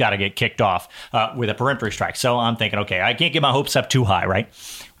 this lady's got to get kicked off with a peremptory strike. So I'm thinking, okay, I can't get my hopes up too high, right?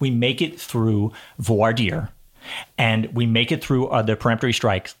 We make it through voir dire. And we make it through the peremptory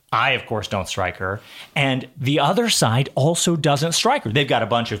strikes. I, of course, don't strike her. And the other side also doesn't strike her. They've got a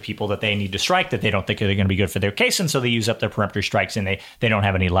bunch of people that they need to strike that they don't think are going to be good for their case. And so they use up their peremptory strikes and they don't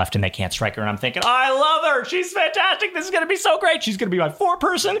have any left and they can't strike her. And I'm thinking, I love her. She's fantastic. This is going to be so great. She's going to be my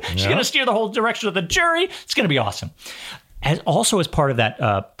foreperson. She's going to steer the whole direction of the jury. It's going to be awesome. As part of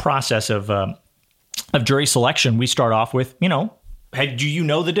that process of jury selection, we start off with, do you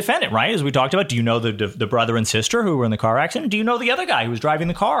know the defendant, right? As we talked about, do you know the brother and sister who were in the car accident? Do you know the other guy who was driving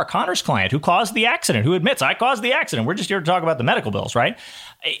the car, Connor's client, who caused the accident, who admits, I caused the accident? We're just here to talk about the medical bills, right?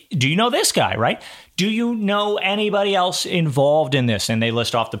 Do you know this guy, right? Do you know anybody else involved in this? And they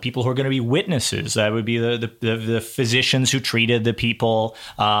list off the people who are going to be witnesses. That would be the physicians who treated the people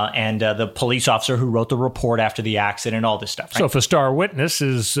and the police officer who wrote the report after the accident, all this stuff. Right? So if a star witness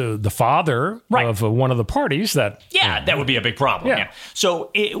is the father of one of the parties, that would be a big problem. Yeah.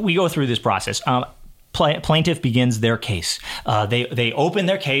 So we go through this process. Plaintiff begins their case. They open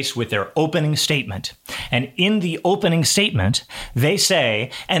their case with their opening statement. And in the opening statement, they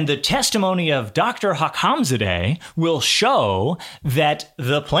say, and the testimony of Dr. Hakamzadeh will show that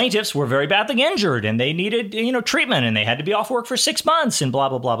the plaintiffs were very badly injured and they needed, treatment and they had to be off work for 6 months and blah,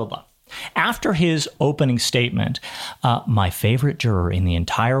 blah, blah, blah, blah. After his opening statement, my favorite juror in the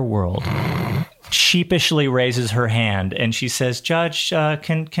entire world sheepishly raises her hand and she says, Judge,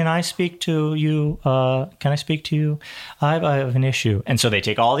 can I speak to you? Can I speak to you? I have an issue. And so they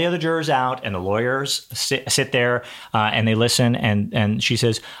take all the other jurors out and the lawyers sit there and they listen. And she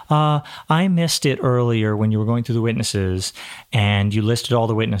says, I missed it earlier when you were going through the witnesses and you listed all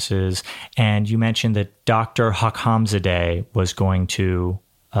the witnesses and you mentioned that Dr. Hakamzadeh was going to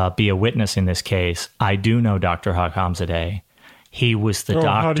be a witness in this case. I do know Dr. Hakamzadeh. He was the doctor.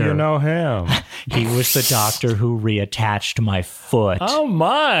 How do you know him? He was the doctor who reattached my foot. Oh,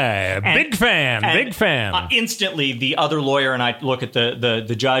 my. Big fan. Instantly, the other lawyer and I look at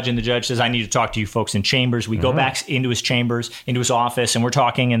the judge, and the judge says, I need to talk to you folks in chambers. We go back into his chambers, into his office, and we're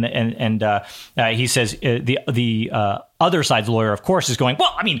talking, and he says, the other side's lawyer, of course, is going,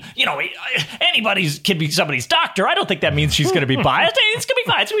 well, I mean, anybody can be somebody's doctor. I don't think that means she's going to be biased. It's going to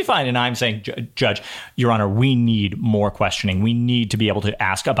be fine. It's going to be fine. And I'm saying, Judge, Your Honor, we need more questioning. We need to be able to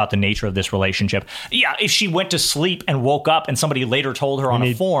ask about the nature of this relationship. Yeah, if she went to sleep and woke up and somebody later told her on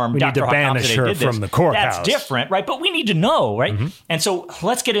a form, we need to banish her from the courthouse. That's different, right? But we need to know, right? Mm-hmm. And so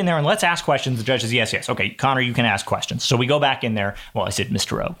let's get in there and let's ask questions. The judge says, yes. Okay, Connor, you can ask questions. So we go back in there. Well, I said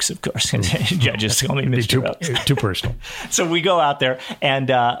Mr. Oakes, of course. Judges call me Mr. Oakes. Too personal. So we go out there and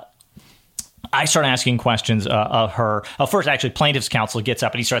I start asking questions of her. First, actually, plaintiff's counsel gets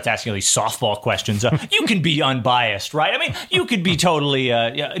up and he starts asking these softball questions. You can be unbiased, right? I mean, you could be totally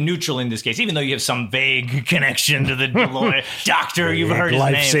neutral in this case, even though you have some vague connection to the lawyer, doctor. You've heard his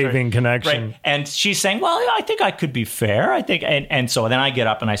name. Life-saving connection. Right? And she's saying, well, I think I could be fair. I think, and so then I get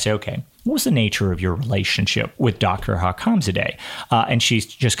up and I say, okay, what was the nature of your relationship with Dr. Hakamzadeh? And she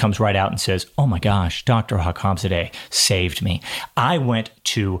just comes right out and says, oh my gosh, Dr. Hakamzadeh saved me. I went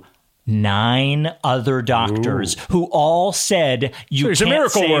to 9 other doctors who all said you can't a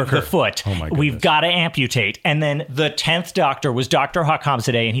miracle save worker. The foot. Oh my goodness. We've got to amputate. And then the 10th doctor was Dr.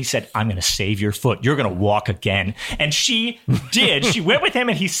 Hakamzadeh, and he said, I'm going to save your foot. You're going to walk again. And she did. She went with him,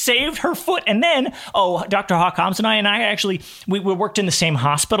 and he saved her foot. And then, Dr. Hakamzadeh and I actually, we worked in the same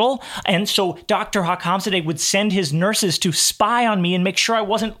hospital. And so Dr. Hakamzadeh would send his nurses to spy on me and make sure I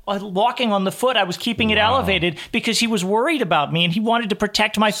wasn't walking on the foot. I was keeping it elevated because he was worried about me, and he wanted to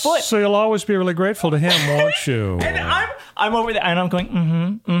protect my foot. So you'll always be really grateful to him, won't you? And I'm over there, and I'm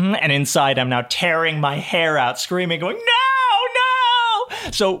going, and inside I'm now tearing my hair out, screaming, going, no!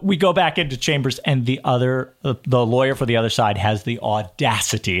 So we go back into chambers, and the lawyer for the other side has the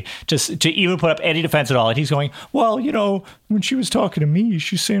audacity to even put up any defense at all. And he's going, well, when she was talking to me,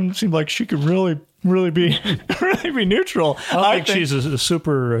 she seemed like she could really be neutral. I think she's a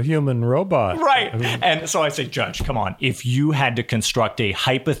superhuman robot. Right. And so I say, Judge, come on. If you had to construct a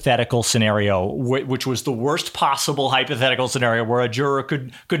hypothetical scenario, which was the worst possible hypothetical scenario where a juror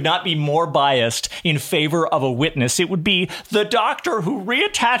could not be more biased in favor of a witness, it would be the doctor who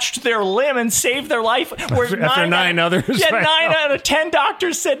reattached their limb and saved their life. After 9 others. Yeah, 9 out of 10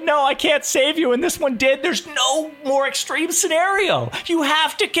 doctors said, no, I can't save you. And this one did. There's no more extreme scenario. You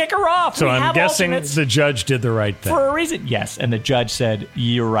have to kick her off. So I'm guessing the judge did the right thing. For a reason. Yes. And the judge said,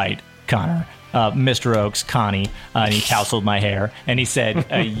 you're right, Connor. Mr. Oakes, Connie, and he tousled my hair, and he said,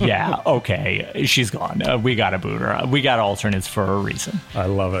 yeah, okay, she's gone. We got to boot her. We got alternates for a reason. I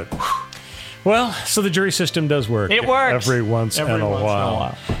love it. Well, so the jury system does work. It works. Every once in a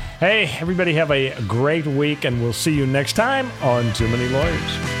while. Hey, everybody have a great week, and we'll see you next time on Too Many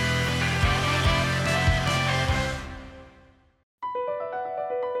Lawyers.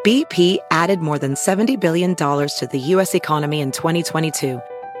 BP added more than $70 billion to the U.S. economy in 2022.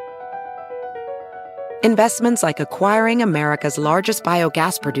 Investments like acquiring America's largest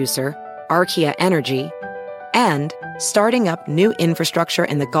biogas producer, Archaea Energy, and starting up new infrastructure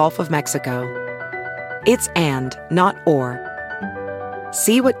in the Gulf of Mexico. It's and, not or.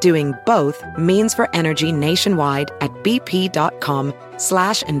 See what doing both means for energy nationwide at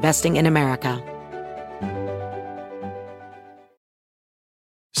bp.com/investing in America.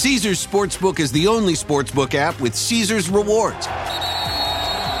 Caesars Sportsbook is the only sportsbook app with Caesars Rewards.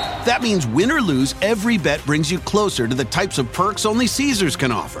 That means win or lose, every bet brings you closer to the types of perks only Caesars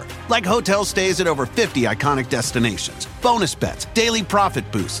can offer. Like hotel stays at over 50 iconic destinations, bonus bets, daily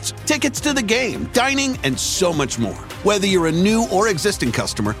profit boosts, tickets to the game, dining, and so much more. Whether you're a new or existing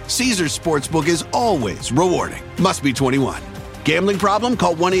customer, Caesars Sportsbook is always rewarding. Must be 21. Gambling problem?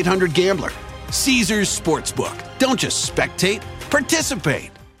 Call 1-800-GAMBLER. Caesars Sportsbook. Don't just spectate, participate.